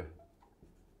sphere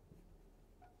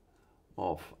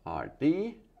of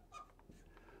Rd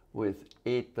with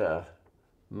eta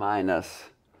minus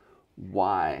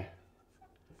y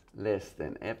less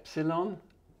than epsilon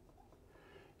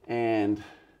and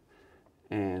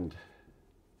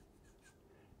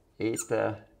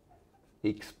eta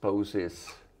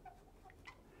exposes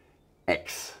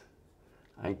x.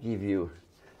 I give you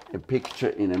a picture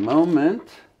in a moment.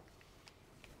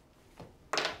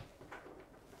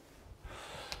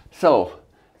 So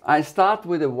I start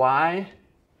with a y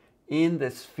in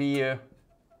the sphere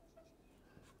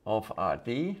of Rd.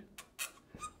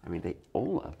 I mean, they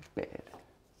all are bad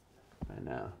right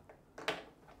now.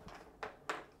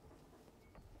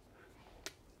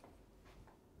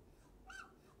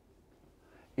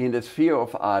 In the sphere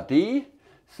of Rd,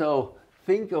 so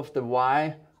think of the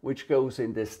y which goes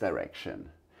in this direction.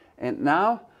 And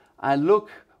now I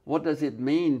look, what does it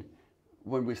mean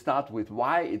when we start with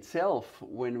y itself?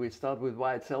 When we start with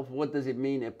y itself, what does it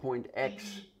mean at point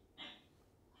x?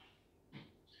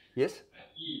 Yes?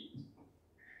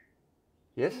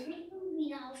 Yes?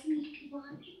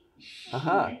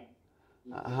 Aha.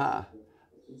 Aha.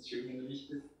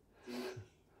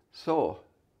 So,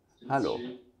 hallo.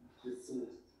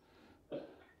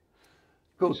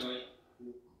 Gut.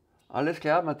 Alles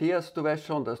klar, Matthias, du weißt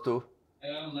schon, dass du...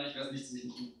 Nein, ich weiß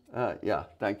nicht. Ja,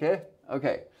 danke.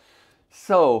 Okay.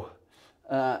 So,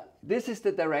 this is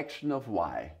the direction of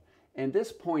y. And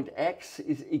this point x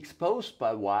is exposed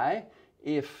by y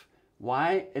if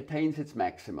y attains its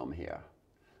maximum here.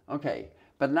 Okay,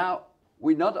 but now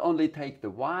we not only take the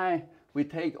y, we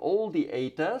take all the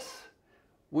etas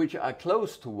which are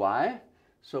close to y.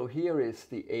 So here is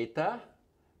the eta.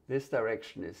 This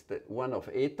direction is the one of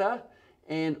eta.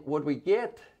 And what we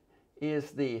get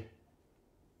is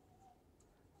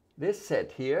this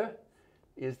set here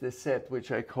is the set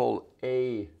which I call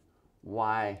A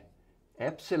y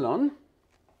epsilon.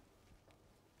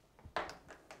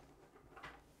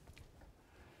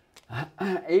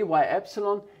 A y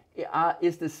epsilon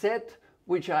is the set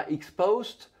which are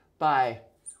exposed by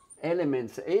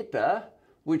elements eta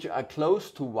which are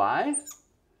close to y.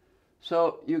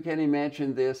 So you can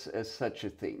imagine this as such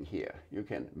a thing here. You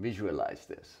can visualize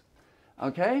this.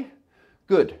 Okay?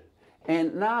 Good.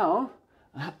 And now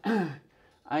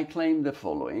I claim the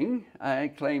following.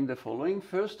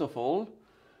 First of all,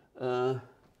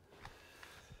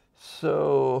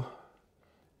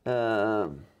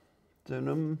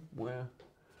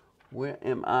 where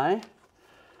am I?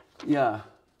 Yeah.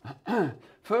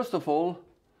 First of all,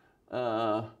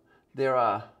 there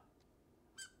are,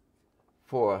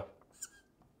 for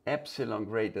epsilon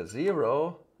greater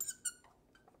 0,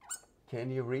 can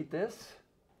you read this?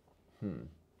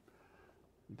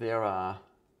 There are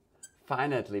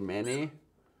finitely many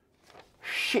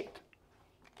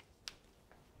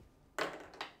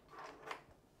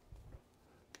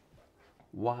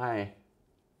y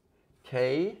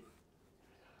k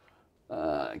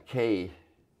k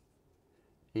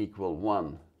equal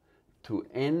 1 to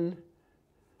n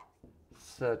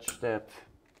such that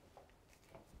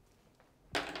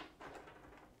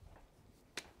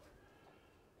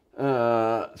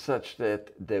such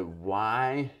that the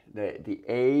y, the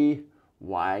a,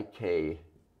 y, k,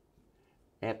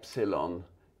 epsilon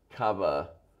cover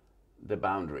the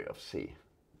boundary of C.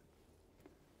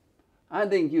 I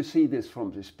think you see this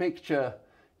from this picture.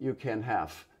 You can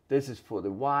have, this is for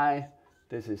the y,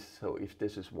 this is, so if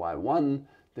this is y1,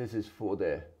 this is for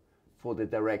the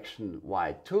direction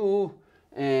y2,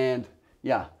 and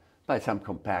yeah, by some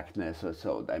compactness or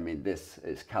so, I mean, this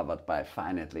is covered by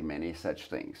finitely many such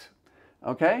things.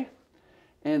 Okay?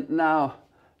 And now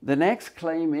the next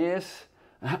claim is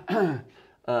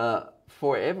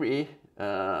for every,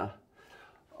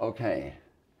 okay,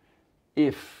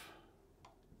 if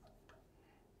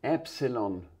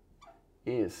epsilon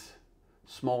is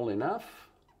small enough,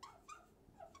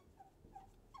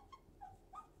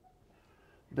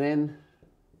 then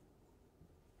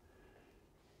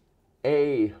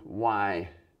a y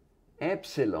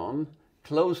epsilon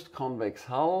closed convex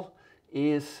hull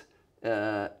is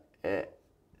a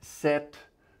set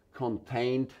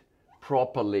contained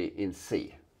properly in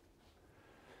C.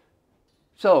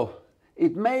 So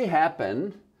it may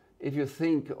happen if you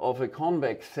think of a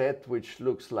convex set which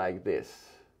looks like this.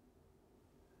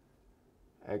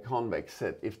 A convex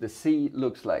set, if the C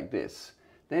looks like this,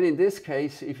 then in this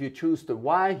case, if you choose the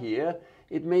y here,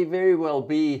 it may very well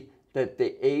be that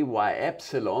the ay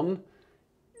epsilon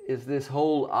is this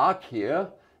whole arc here,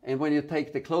 and when you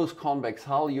take the closed convex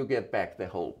hull, you get back the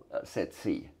whole set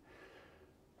C.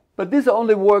 But this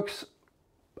only works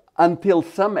until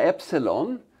some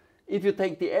epsilon. If you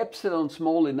take the epsilon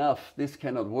small enough, this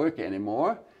cannot work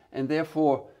anymore, and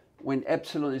therefore, when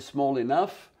epsilon is small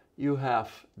enough, you have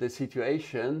the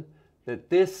situation that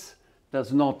this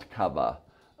does not cover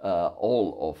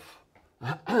all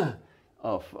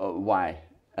of y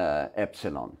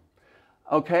epsilon.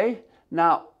 Okay,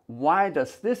 now why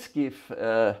does this give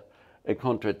a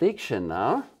contradiction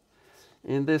now?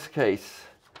 In this case,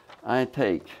 I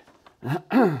take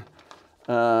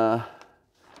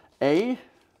A,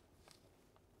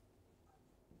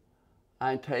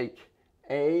 I take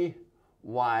A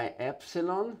y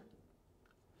epsilon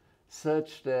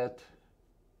such that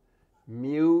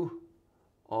mu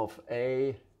of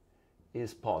A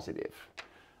is positive.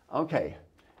 Okay,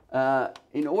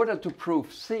 in order to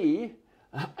prove C,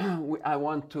 I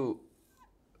want to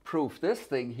prove this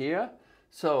thing here.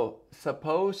 So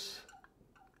suppose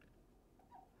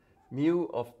mu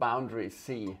of boundary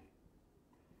C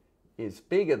is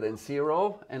bigger than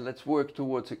 0, and let's work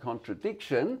towards a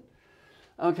contradiction.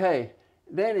 Okay,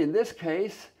 then in this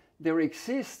case, there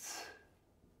exists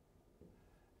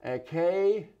a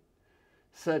k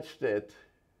such that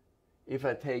if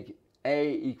I take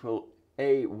A equal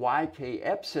A yk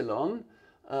epsilon,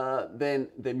 then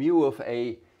the mu of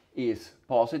A is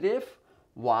positive.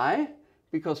 Why?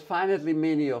 Because finitely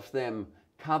many of them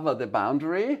cover the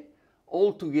boundary.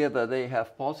 Altogether they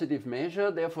have positive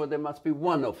measure, therefore there must be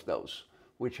one of those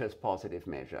which has positive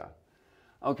measure.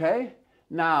 Okay?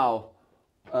 Now,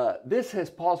 this has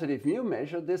positive mu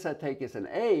measure, this I take as an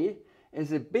A.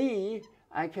 As a B,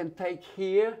 I can take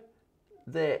here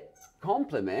the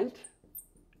complement.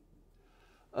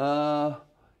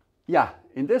 Yeah,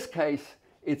 in this case,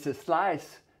 it's a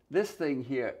slice. This thing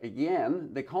here,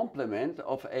 again, the complement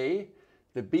of A,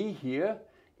 the B here,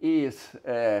 is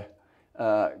a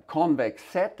convex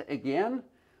set again,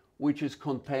 which is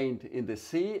contained in the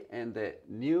C, and the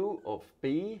nu of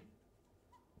B,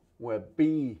 where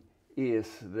B is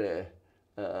the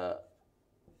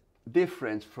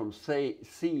difference from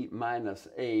C minus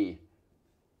A,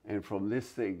 and from this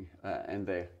thing and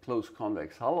the closed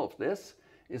convex hull of this,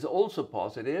 is also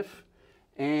positive,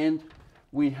 and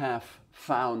we have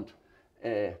found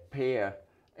a pair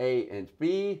A and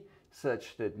B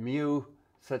such that mu,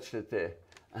 such that the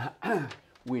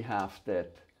we have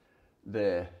that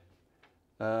the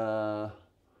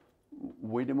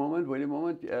wait a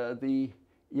moment,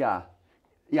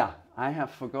 I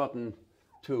have forgotten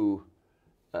to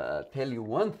tell you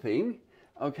one thing.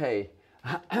 Okay,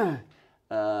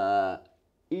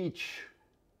 each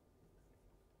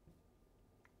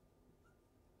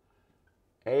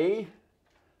A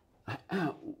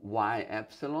y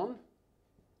epsilon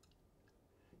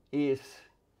is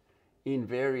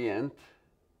invariant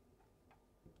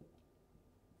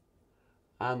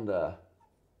under,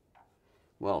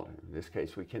 well, in this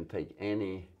case we can take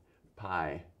any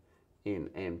pi in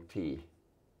MT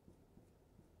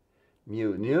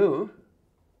mu nu.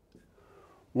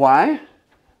 Why?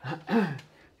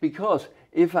 Because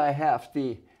if I have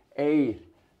the A,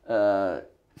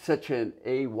 such an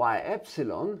A y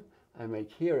epsilon, I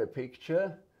make here a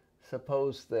picture.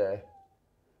 Suppose the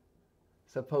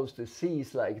C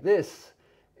is like this,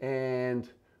 and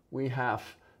we have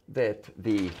that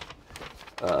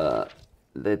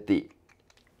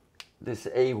this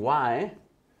AY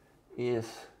is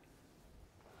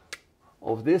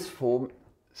of this form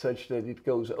such that it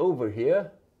goes over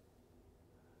here,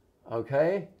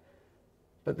 okay?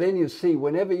 But then you see,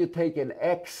 whenever you take an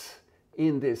x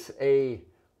in this AY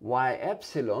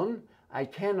epsilon, I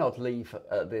cannot leave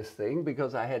this thing,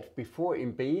 because I had before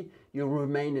in B, you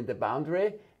remain in the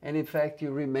boundary, and in fact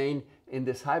you remain in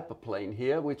this hyperplane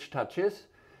here, which touches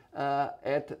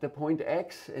at the point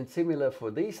x, and similar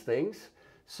for these things.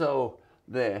 So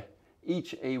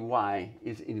each AY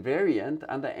is invariant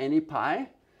under any pi.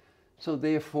 So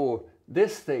therefore,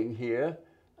 this thing here,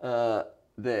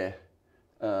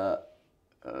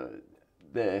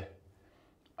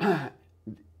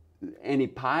 any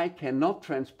pi cannot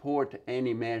transport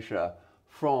any measure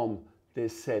from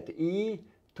this set E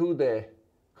to the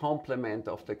complement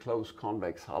of the closed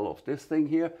convex hull of this thing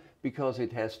here, because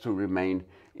it has to remain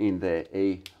in the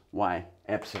AY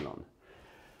epsilon.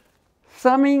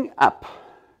 Summing up,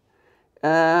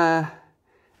 I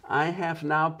have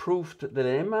now proved the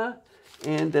lemma,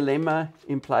 and the lemma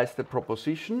implies the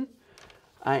proposition.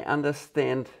 I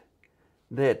understand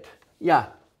that, yeah,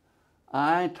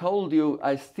 I told you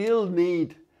I still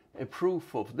need a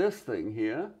proof of this thing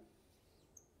here.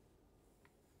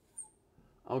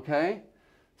 Okay?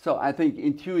 So I think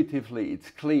intuitively it's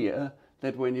clear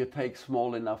that when you take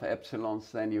small enough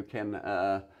epsilons, then you can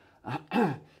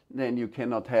then you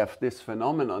cannot have this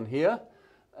phenomenon here.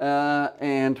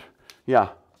 And yeah,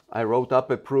 I wrote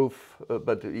up a proof,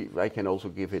 but I can also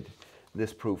give it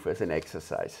this proof as an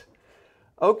exercise.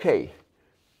 Okay,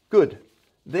 good.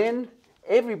 Then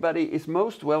everybody is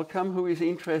most welcome who is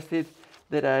interested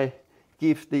that I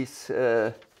give this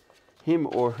him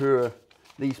or her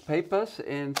these papers,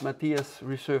 and Matthias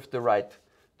reserved the right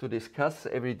to discuss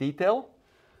every detail,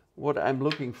 what I'm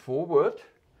looking forward.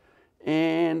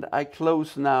 And I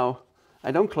close now.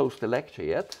 I don't close the lecture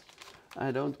yet.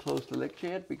 I don't close the lecture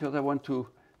yet because I want to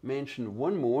mention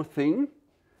one more thing,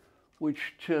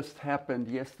 which just happened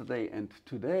yesterday and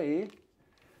today.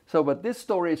 So, but this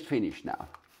story is finished now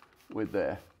with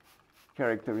the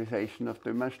characterization of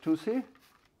the Mash-Tusi.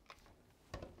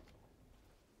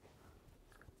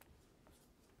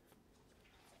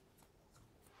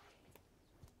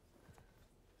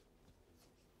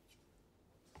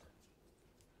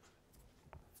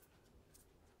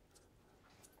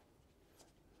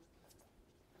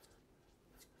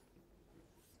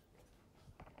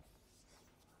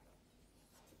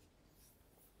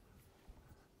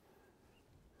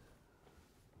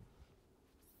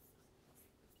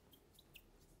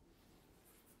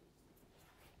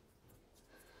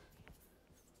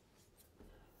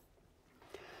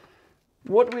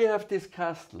 What we have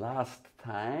discussed last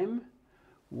time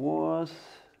was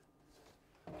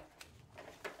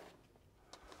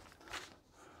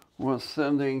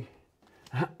something,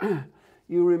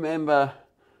 you remember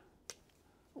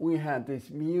we had this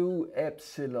mu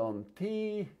epsilon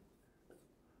t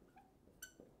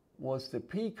was the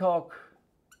peacock,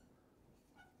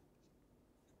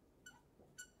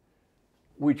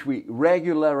 which we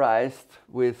regularized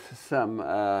with some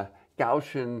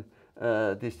Gaussian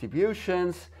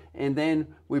distributions, and then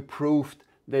we proved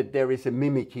that there is a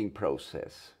mimicking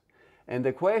process. And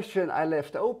the question I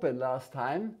left open last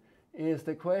time is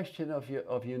the question of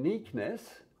uniqueness.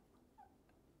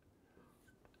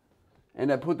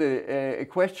 And I put a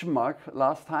question mark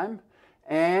last time.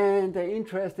 And the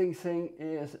interesting thing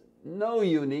is no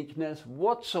uniqueness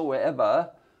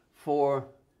whatsoever for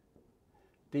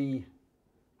d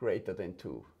greater than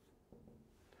 2.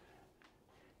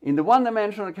 In the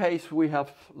one-dimensional case, we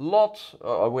have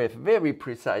we have very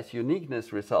precise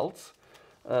uniqueness results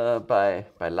by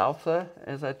Lowther,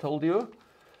 as I told you.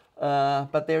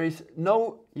 But there is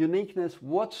no uniqueness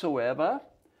whatsoever.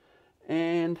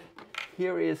 And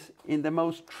here is in the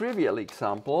most trivial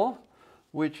example,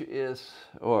 which is,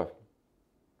 or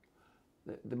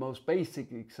the most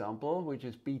basic example, which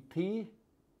is Bt,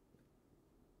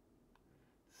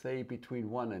 say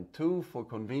between 1 and 2 for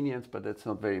convenience, but that's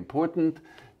not very important.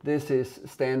 This is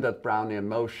standard Brownian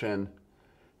motion,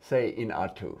 say in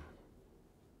R2.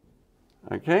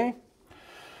 Okay?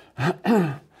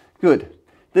 Good.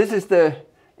 This is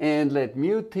and let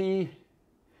mu t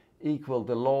equal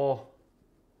the law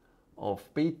of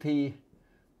Bt,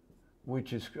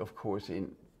 which is, of course,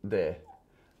 in the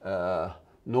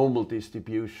normal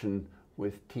distribution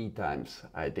with t times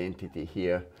identity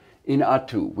here in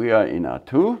R2. We are in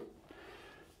R2.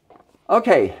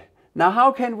 Okay, now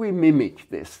how can we mimic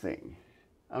this thing?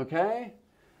 Okay,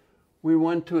 we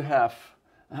want to have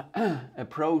a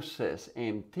process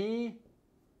mt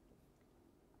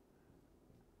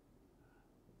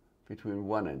between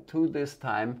 1 and 2 this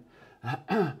time,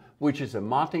 which is a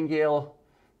martingale,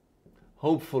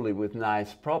 hopefully with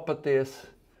nice properties,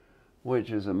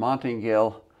 which is a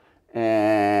martingale,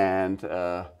 and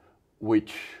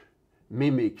which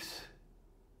mimics,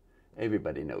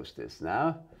 everybody knows this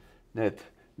now, that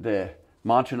the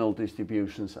marginal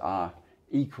distributions are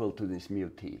equal to this mu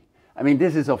t. I mean,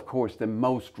 this is of course the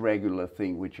most regular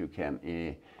thing which you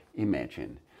can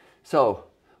imagine. So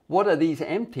what are these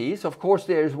MTs? Of course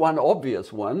there is one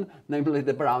obvious one, namely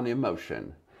the Brownian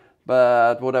motion.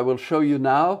 But what I will show you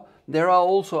now, there are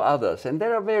also others, and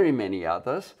there are very many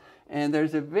others. And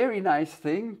there's a very nice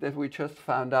thing that we just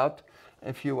found out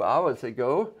a few hours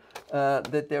ago,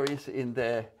 that there is in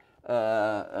the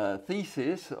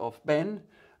thesis of Ben,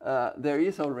 there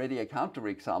is already a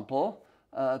counterexample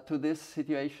to this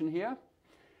situation here.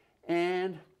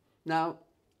 And now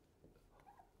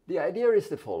the idea is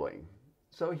the following.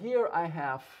 So here I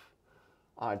have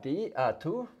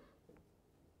R2.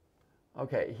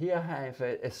 Okay, here I have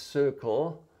a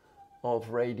circle of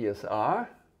radius r.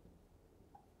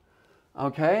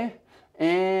 Okay,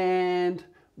 and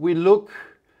we look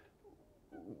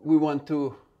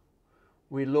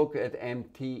at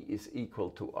mt is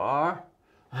equal to r,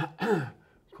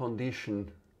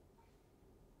 condition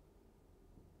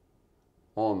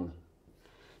on.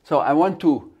 So I want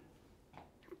to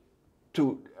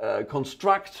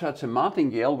construct such a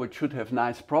martingale which should have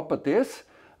nice properties,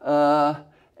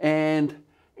 and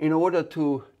in order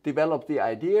to develop the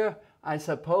idea, I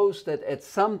suppose that at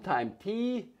some time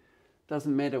t,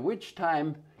 doesn't matter which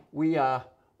time, we are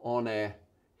on a,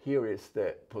 here is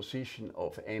the position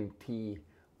of mt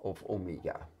of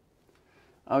omega.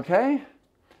 Okay?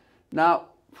 Now,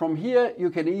 from here you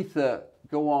can either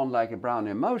go on like a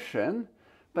Brownian motion,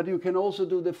 but you can also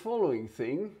do the following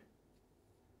thing.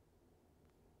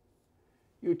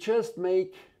 You just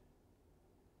make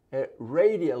a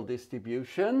radial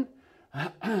distribution,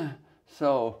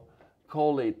 so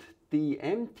call it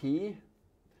dmt,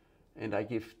 and I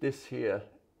give this here,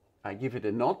 I give it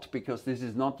a not because this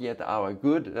is not yet our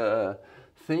good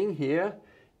thing here,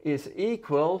 is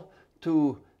equal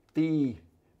to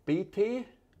dbt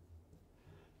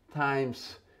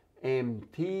times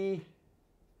mt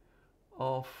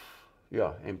of,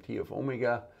 mt of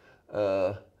omega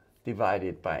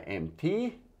divided by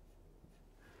mt.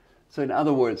 So in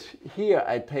other words, here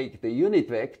I take the unit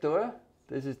vector,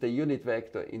 this is the unit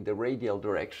vector in the radial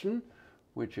direction,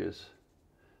 which is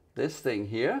this thing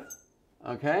here,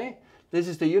 okay? This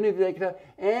is the unit vector,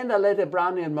 and I let a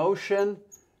Brownian motion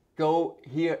go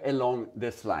here along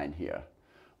this line here,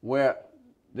 where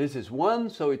this is 1,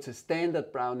 so it's a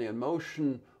standard Brownian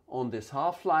motion on this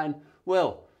half line.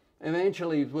 Well,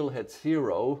 eventually it will hit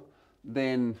 0,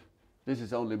 then this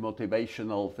is only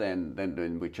motivational,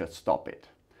 then we just stop it.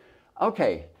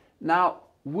 Okay, now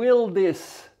will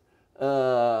this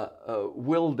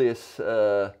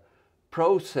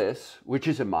process, which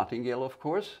is a martingale of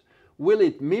course, will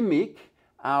it mimic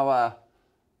our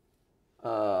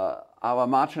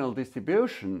marginal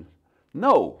distribution?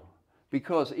 No,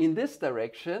 because in this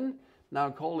direction,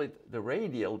 now call it the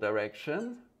radial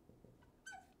direction,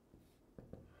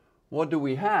 what do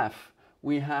we have?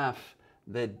 We have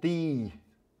the d,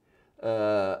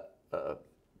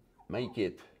 make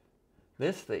it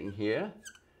this thing here,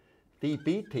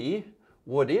 dbt.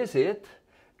 What is it?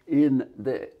 In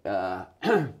the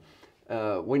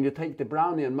when you take the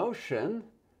Brownian motion,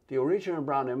 the original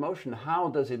Brownian motion, how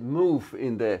does it move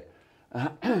in the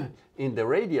in the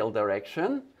radial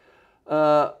direction?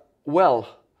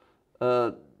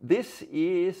 This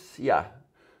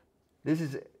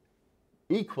is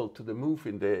equal to the move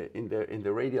in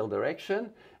the radial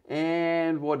direction.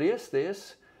 And what is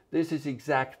this? This is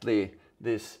exactly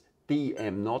this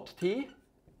dm naught t.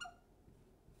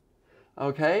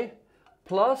 Okay,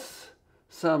 plus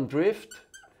some drift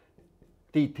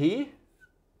dt.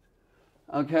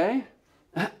 Okay,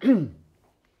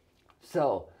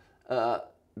 so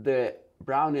the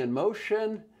Brownian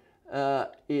motion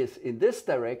is in this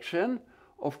direction.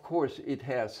 Of course, it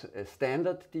has a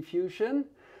standard diffusion,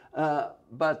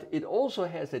 but it also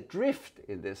has a drift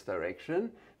in this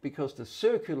direction because the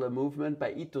circular movement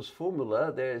by Ito's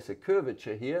formula, there is a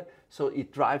curvature here, so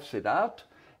it drives it out.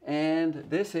 And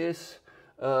this is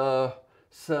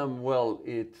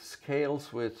it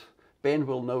scales with, Ben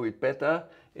will know it better,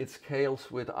 it scales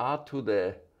with r to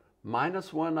the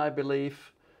 -1, I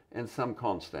believe, and some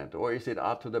constant. Or is it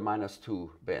r to the -2,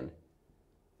 Ben?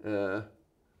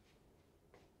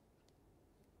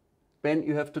 Ben,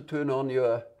 you have to turn on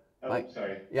your...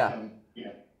 Sorry. Yeah.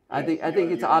 Yeah. I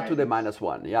think it's r to the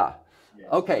 -1, yeah.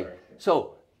 Okay,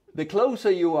 so the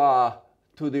closer you are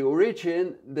to the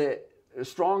origin, the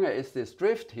stronger is this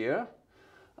drift here.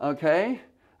 Okay,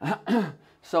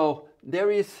 so there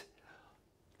is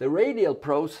the radial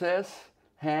process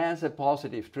has a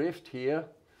positive drift here.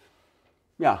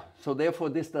 Yeah, so therefore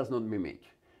this does not mimic.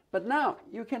 But now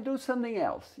you can do something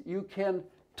else. You can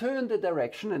turn the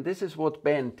direction, and this is what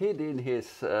Ben did in his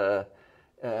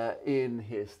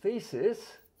thesis.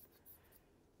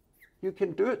 You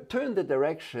can turn the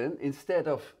direction instead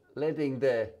of letting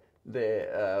the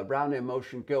Brownian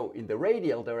motion go in the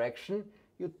radial direction.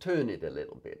 You turn it a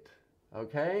little bit,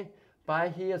 okay? By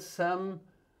here some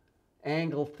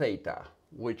angle theta,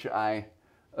 which I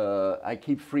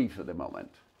keep free for the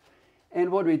moment.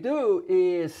 And what we do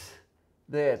is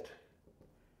that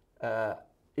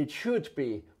it should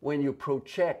be, when you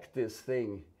project this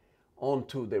thing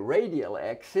onto the radial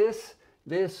axis,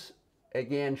 this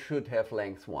again should have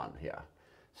length 1 here.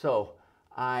 So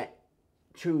I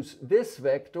choose this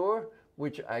vector,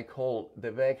 which I call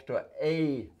the vector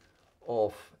A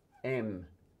of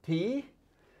mt,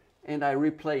 and I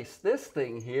replace this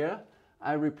thing here.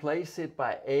 I replace it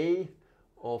by A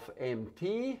of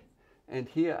mt, and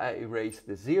here I erase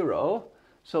the 0.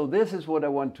 So this is what I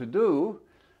want to do.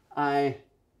 I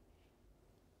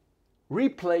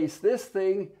replace this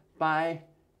thing by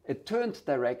a turned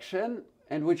direction,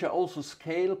 and which I also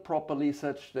scale properly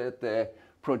such that the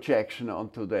projection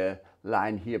onto the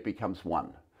line here becomes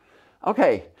 1.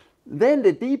 Okay, then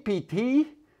the dpt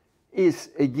is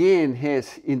again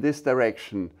has in this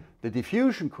direction the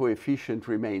diffusion coefficient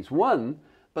remains 1,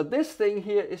 but this thing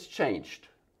here is changed.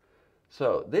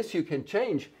 So this you can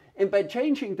change, and by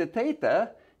changing the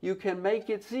theta you can make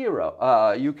it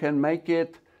 0. You can make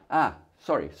it,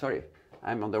 sorry,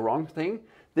 I'm on the wrong thing.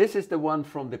 This is the one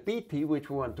from the bt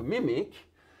which we want to mimic.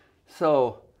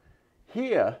 So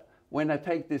here, when I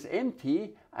take this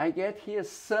empty, I get here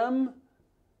some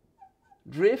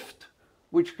drift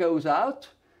which goes out,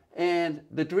 and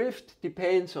the drift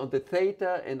depends on the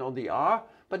theta and on the r,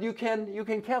 but you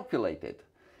can calculate it.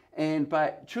 And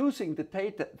by choosing the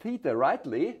theta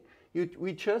rightly,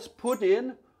 we just put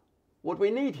in what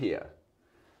we need here.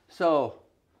 So,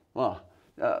 well,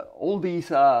 all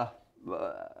these are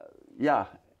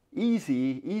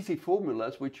easy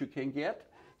formulas which you can get.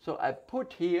 So I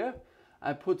put here,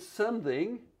 I put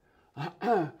something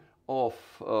of,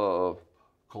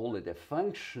 call it a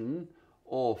function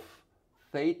of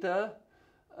theta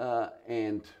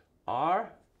and r,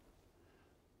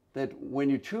 that when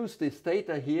you choose this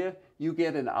theta here, you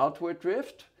get an outward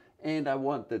drift, and I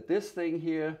want that this thing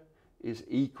here is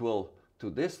equal to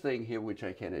this thing here, which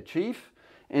I can achieve.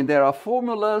 And there are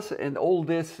formulas, and all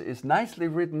this is nicely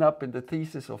written up in the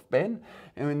thesis of Ben.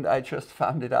 And I just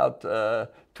found it out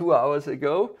 2 hours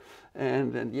ago,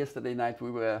 and then yesterday night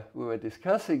we were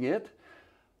discussing it.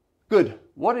 Good.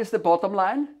 What is the bottom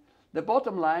line? The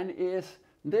bottom line is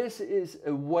this is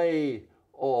a way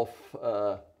of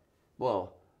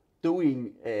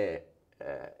doing a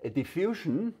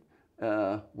diffusion,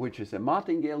 which is a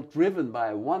martingale driven by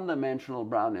a one-dimensional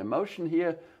Brownian motion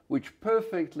here, which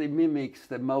perfectly mimics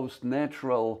the most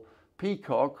natural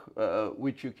peacock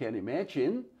which you can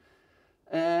imagine.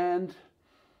 And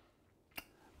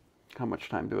how much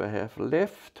time do I have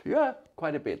left? Yeah,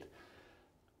 quite a bit.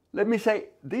 Let me say,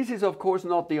 this is of course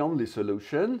not the only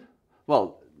solution.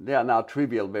 Well, there are now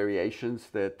trivial variations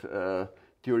that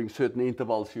during certain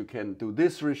intervals you can do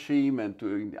this regime, and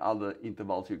during the other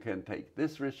intervals you can take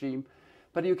this regime.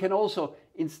 But you can also,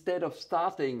 instead of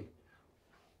starting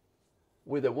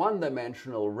with a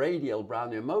one-dimensional radial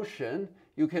Brownian motion,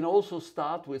 you can also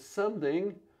start with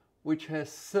something which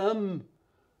has some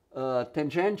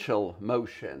tangential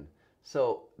motion.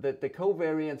 So that the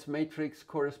covariance matrix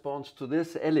corresponds to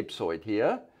this ellipsoid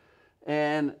here.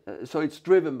 And so it's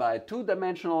driven by a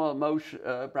two-dimensional motion,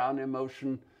 Brownian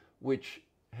motion, which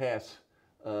has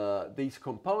these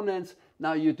components.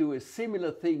 Now you do a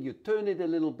similar thing, you turn it a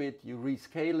little bit, you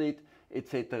rescale it,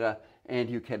 etc., and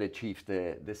you can achieve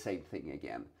the same thing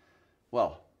again.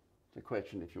 Well, the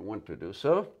question if you want to do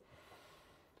so.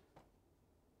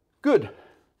 Good.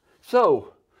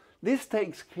 So this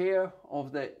takes care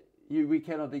of the, we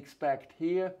cannot expect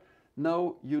here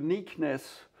no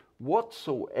uniqueness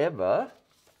whatsoever.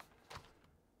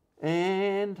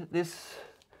 And this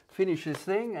finishes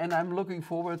thing, and I'm looking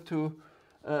forward to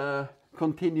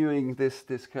continuing this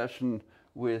discussion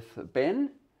with Ben.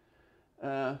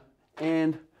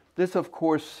 And this, of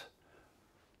course,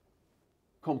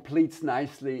 completes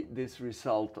nicely this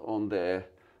result on the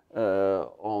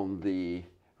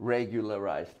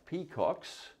regularized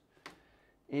peacocks.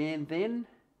 And then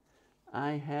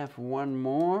I have one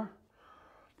more.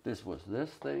 This was this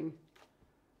thing.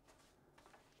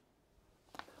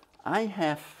 I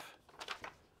have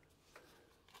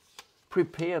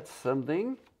prepared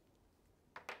something.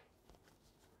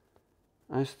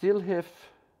 I still have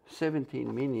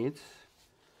 17 minutes.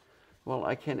 Well,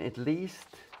 I can at least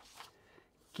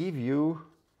give you,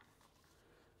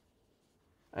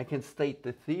 I can state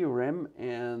the theorem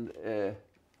and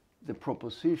the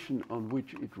proposition on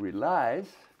which it relies.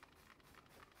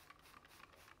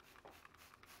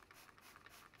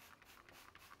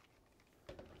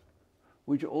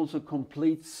 Which also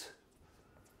completes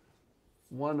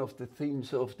one of the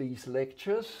themes of these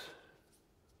lectures.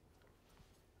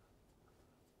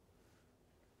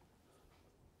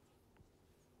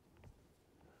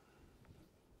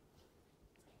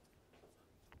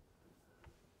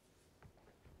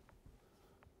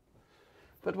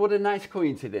 But what a nice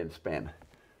coincidence, Ben,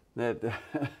 that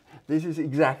this is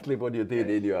exactly what you did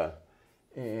in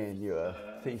your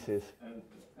thesis.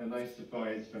 A nice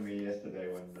surprise for me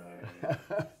yesterday when I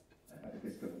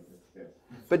discovered this. Yes.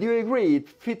 But you agree, it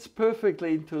fits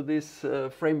perfectly into this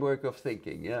framework of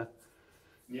thinking, yeah?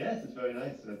 Yes, it's very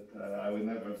nice. I would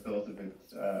never have thought of it.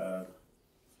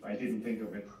 I didn't think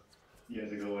of it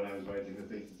years ago when I was writing the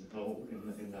thesis at all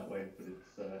in that way. But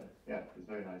it's yeah, it's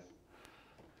very nice.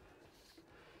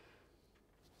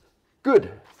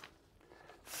 Good.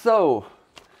 So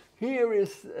here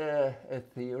is a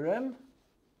theorem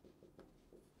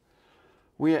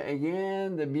where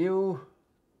again the mu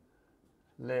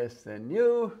less than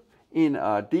nu in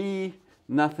Rd,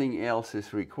 nothing else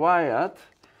is required.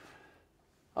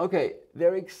 Okay,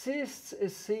 there exists a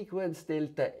sequence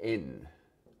delta n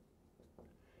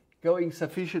going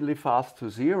sufficiently fast to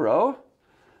 0,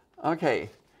 okay,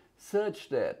 such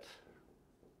that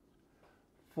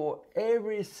for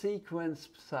every sequence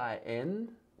psi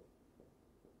n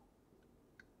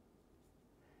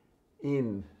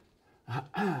in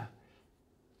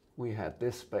we had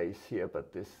this space here,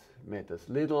 but this matters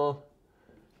little,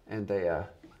 and they are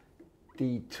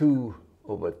d2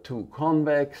 over 2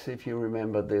 convex, if you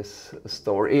remember this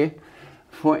story.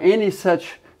 For any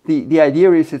such, the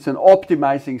idea is it's an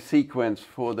optimizing sequence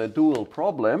for the dual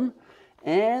problem,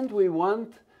 and we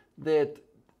want that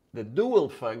the dual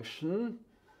function,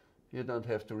 you don't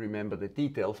have to remember the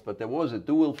details, but there was a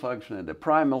dual function and a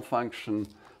primal function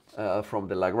from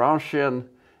the Lagrangian,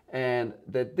 and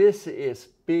that this is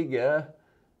bigger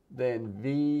than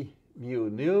v mu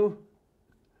nu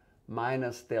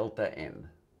minus delta n.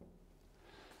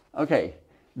 Okay,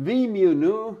 v mu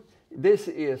nu, this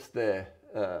is the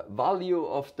value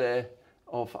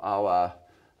of our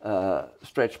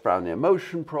stretch Brownian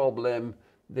motion problem.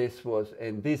 This was,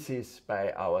 and this is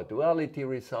by our duality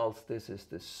results. This is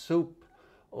the sup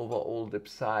over all the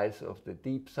psi's of the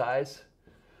deep psi's.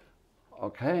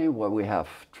 Okay, well, we have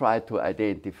tried to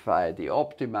identify the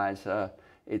optimizer,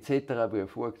 etc. We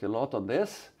have worked a lot on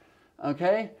this.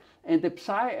 Okay, and the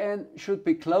psi n should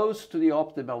be close to the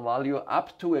optimal value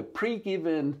up to a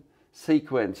pre-given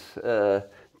sequence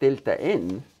delta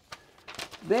n.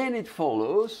 Then it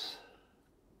follows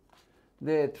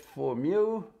that for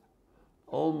mu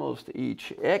almost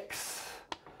each x,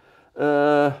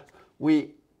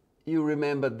 you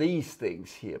remember these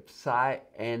things here, psi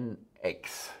n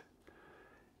x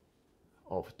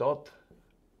of dot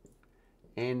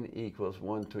n equals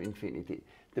 1 to infinity.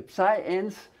 The psi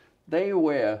n's, they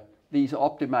were these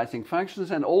optimizing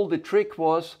functions, and all the trick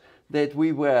was that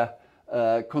we were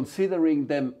considering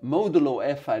them modulo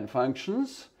affine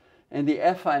functions, and the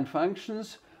affine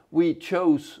functions we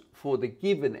chose for the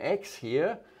given x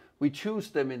here, we choose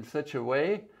them in such a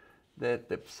way that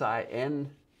the psi n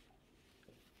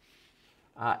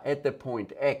at the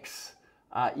point x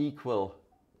are equal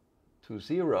to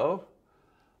 0.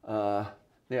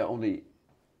 They are only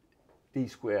d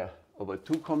squared over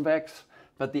 2 convex,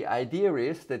 but the idea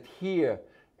is that here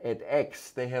at x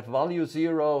they have value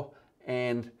 0,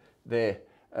 and the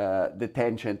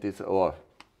tangent is, or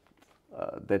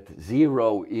that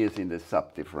 0 is in the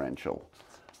subdifferential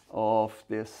of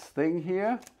this thing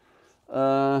here.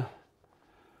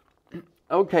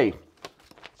 Okay,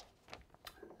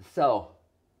 so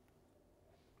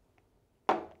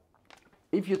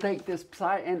if you take this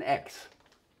psi n x,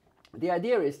 the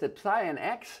idea is that psi n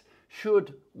x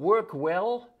should work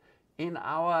well in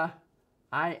our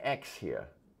Ix here.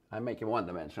 I make a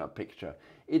one-dimensional picture.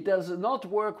 It does not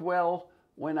work well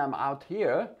when I'm out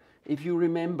here. If you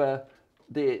remember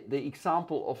the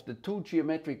example of the 2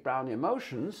 geometric Brownian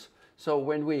motions, so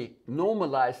when we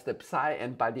normalize the psi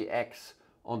n by the x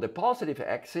on the positive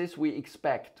axis, we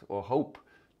expect or hope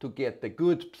to get the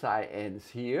good psi n's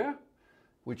here,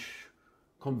 which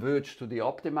converge to the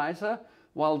optimizer,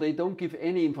 while they don't give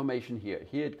any information here.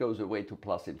 Here it goes away to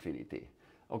plus infinity.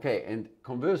 Okay, and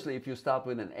conversely, if you start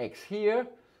with an x here,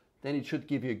 then it should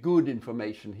give you good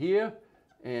information here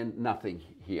and nothing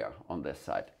here on this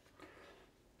side.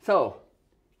 So,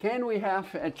 can we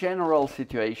have a general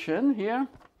situation here?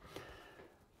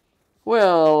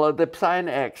 Well, the psi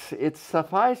x, it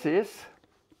suffices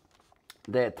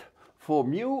that for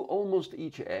mu almost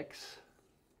each x,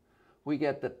 we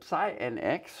get that psi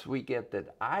nx, we get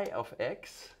that I of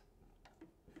x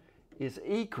is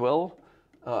equal,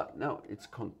 no, it's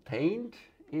contained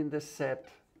in the set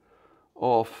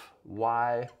of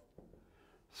y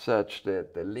such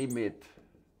that the limit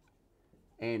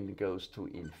n goes to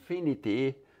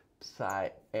infinity,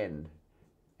 psi n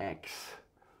x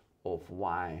of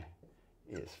y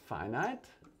is finite,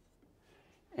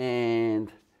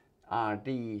 and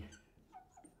Rd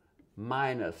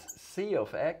minus c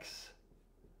of x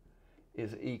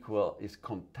is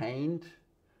contained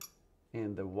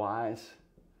in the y's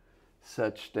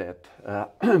such that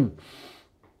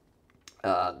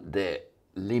the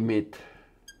limit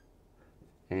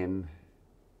n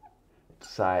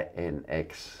psi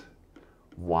nx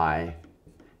y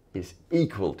is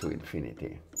equal to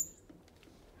infinity.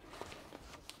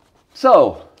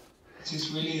 So, This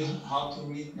is really hard to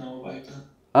read now, Walter.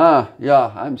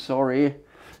 Yeah, I'm sorry.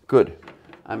 Good.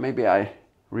 Maybe I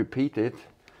repeat it.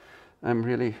 I'm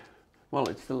really, well,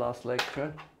 it's the last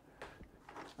lecture.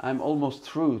 I'm almost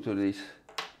through to these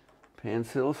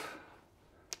pencils.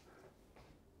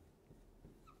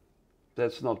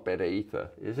 That's not better either,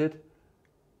 is it?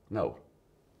 No.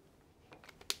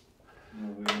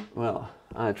 No, really. Well,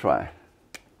 I try.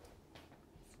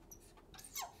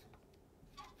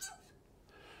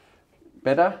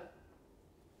 Better?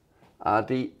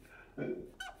 Rd.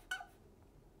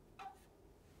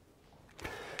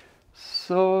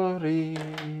 Sorry.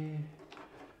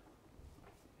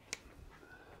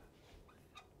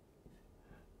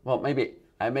 Well, maybe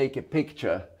I make a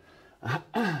picture.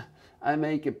 I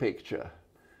make a picture.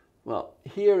 Well,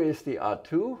 here is the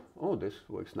R2. Oh, this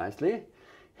works nicely.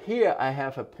 Here I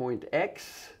have a point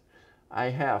X.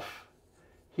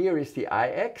 Here is the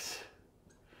Ix.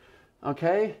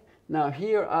 Okay, now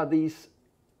here are these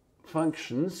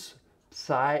functions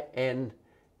psi n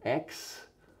x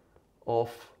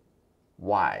of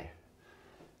y.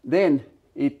 Then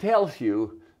it tells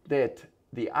you that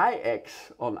the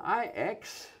Ix on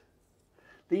Ix,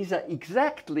 these are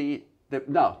exactly,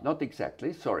 no, not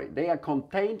exactly, sorry. They are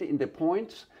contained in the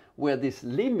points where this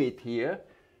limit here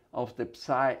of the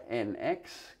psi nx,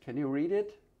 can you read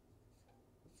it?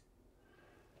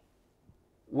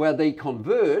 Where they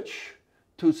converge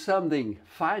to something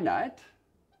finite,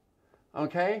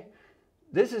 okay?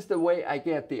 This is the way I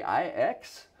get the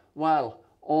Ix, while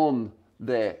on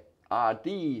the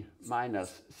Rd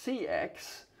minus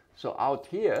Cx, so out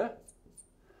here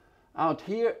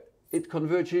it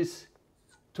converges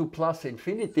to plus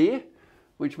infinity,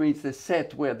 which means the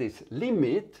set where this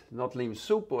limit, not lim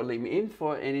sup or lim inf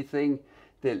or anything,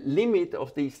 the limit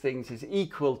of these things is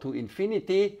equal to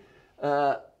infinity.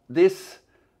 This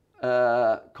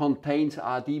contains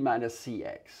Rd minus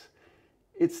Cx.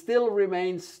 It still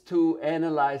remains to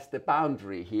analyze the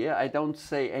boundary here. I don't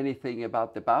say anything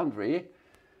about the boundary.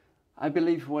 I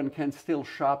believe one can still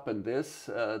sharpen this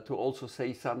to also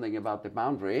say something about the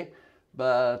boundary,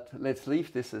 but let's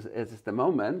leave this as the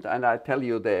moment, and I tell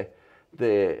you the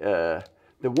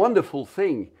wonderful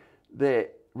thing.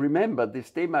 Remember,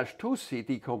 this Desmarches-Toucy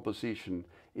decomposition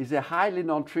is a highly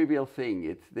non-trivial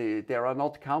thing. There are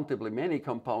not countably many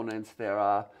components. There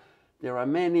are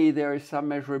many. There is some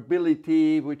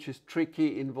measurability, which is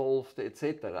tricky, involved,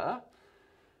 etc.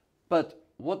 But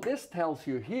what this tells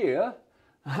you here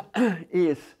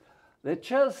is that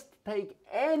just take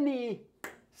any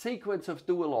sequence of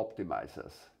dual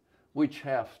optimizers which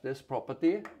have this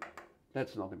property.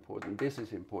 That's not important. This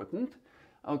is important,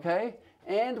 okay?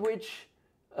 And which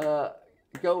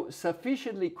go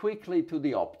sufficiently quickly to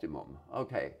the optimum,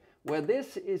 okay? Where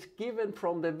this is given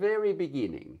from the very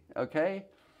beginning, okay?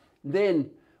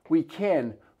 Then we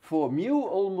can, for mu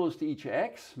almost each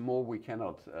x, more we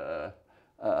cannot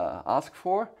ask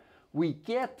for, we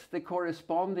get the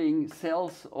corresponding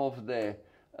cells of the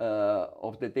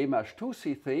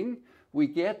Desmarches-Toucy thing. We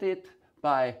get it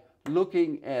by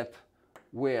looking at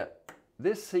where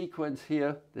this sequence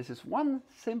here, this is one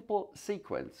simple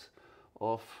sequence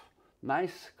of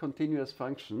nice continuous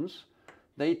functions.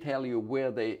 They tell you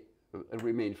where they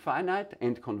remain finite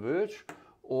and converge,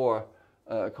 or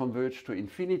converge to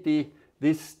infinity.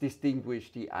 This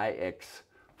distinguishes the Ix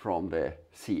from the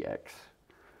Cx.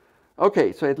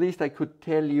 Okay, so at least I could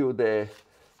tell you the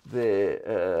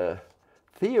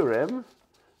theorem.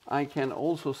 I can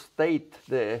also state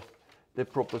the the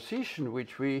proposition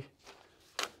which we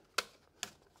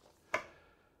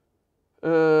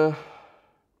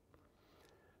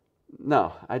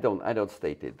no, I don't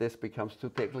state it. This becomes too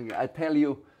technical. I tell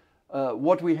you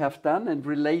what we have done, and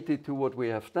related to what we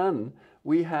have done,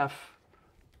 we have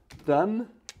done.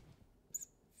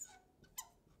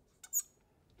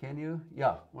 Can you?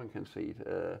 Yeah, one can see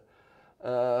it.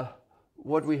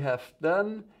 What we have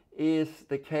done is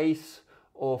the case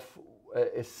of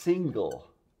a single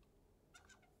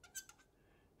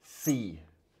C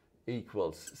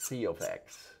equals C of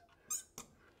x.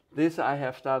 This I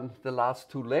have done the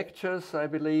last 2 lectures, I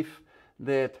believe,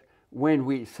 that when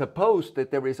we suppose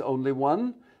that there is only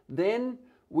one, then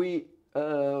we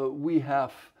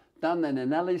have done an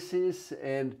analysis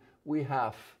and we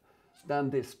have done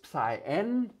this psi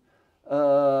n,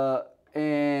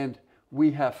 and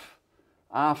we have,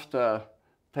 after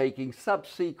taking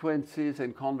subsequences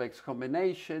and convex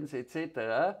combinations,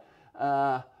 etc.,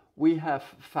 we have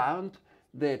found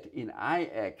that in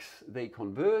Ix they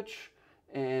converge,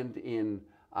 and in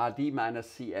Rd minus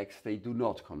Cx they do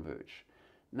not converge.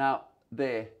 Now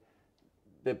the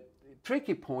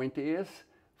tricky point is,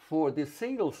 for this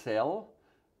single cell,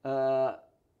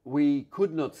 we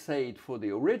could not say it for the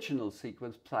original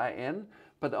sequence psi n,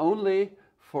 but only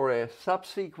for a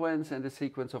subsequence and a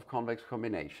sequence of convex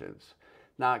combinations.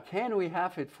 Now, can we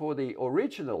have it for the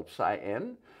original psi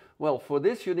n? Well, for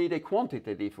this you need a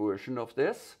quantitative version of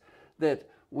this, that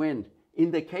when,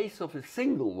 in the case of a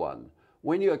single one,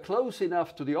 when you are close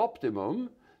enough to the optimum,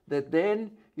 that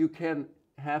then you can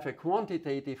have a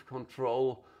quantitative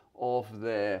control of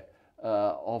the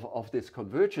of this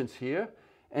convergence here,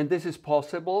 and this is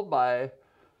possible by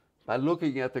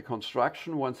looking at the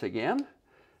construction once again.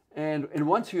 And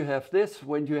once you have this,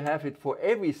 when you have it for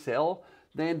every cell,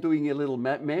 then doing a little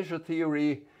measure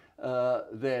theory,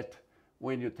 that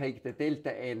when you take the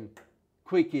delta n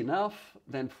quick enough,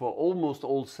 then for almost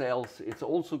all cells it's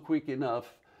also quick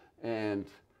enough, and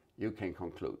you can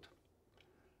conclude.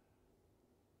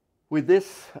 With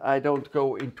this, I don't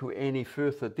go into any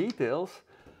further details.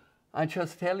 I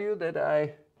just tell you that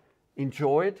I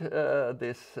enjoyed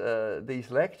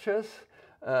these lectures.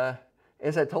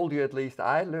 As I told you, at least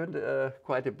I learned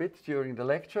quite a bit during the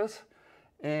lectures,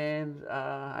 and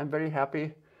I'm very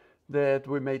happy that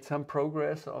we made some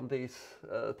progress on these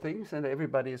things, and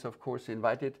everybody is of course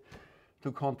invited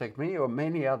to contact me or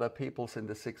many other people in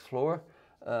the 6th floor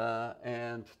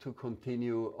and to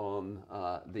continue on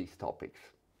these topics.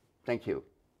 Thank you.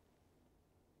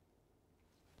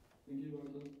 Thank you,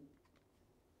 Walter.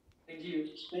 Thank you.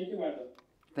 Thank you, Walter.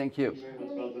 Thank you. Thank you very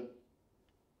much, Walter.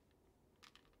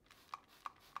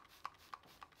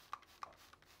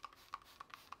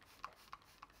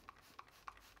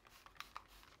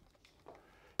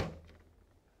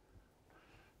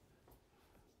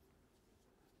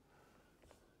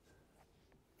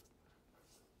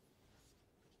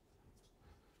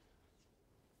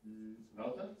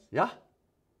 Walter? Yeah?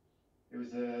 It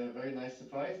was a very nice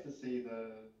surprise to see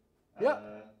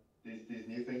these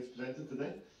new things presented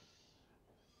today.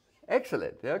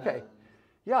 Excellent. Okay.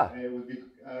 Yeah. It would be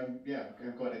yeah,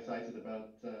 I'm quite excited about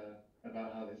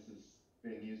how this is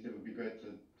being used. It would be great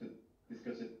to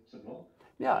discuss it some more.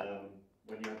 Yeah.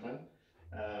 When you have time.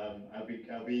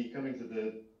 I'll be coming to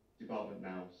the department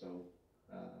now, so.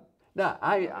 No,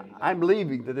 I'm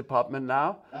leaving the department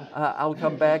now. I'll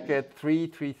come back at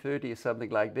 3:30 or something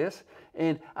like this.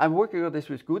 And I'm working on this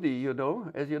with Goody, you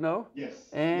know, as you know. Yes.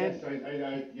 And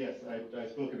Yes, I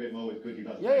spoke a bit more with Goody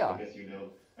last yeah, time. yeah.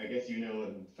 I guess you know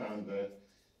and found that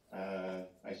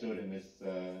I showed him this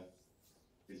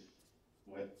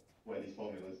where these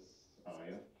formulas are.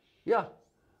 Yeah. Yeah.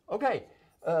 Okay.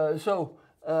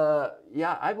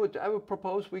 Yeah, I would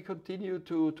propose we continue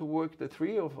to work, the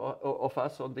 3 of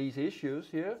us, on these issues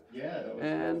here. Yeah,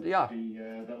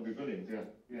 that would be brilliant.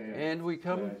 Yeah. And we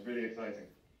come. It's really exciting.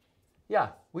 Yeah,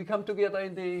 we come together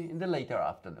in the later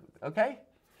afternoon. Okay.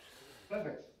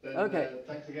 Perfect. Then, okay.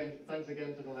 Thanks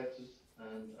again for the lectures,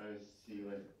 and I'll see you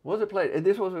later. Was a pleasure, and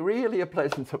this was really a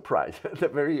pleasant surprise at the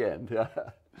very end. Yeah.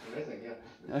 Amazing.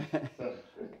 Yeah.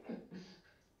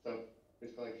 so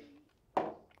it's like.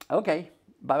 Okay.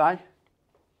 Bye bye.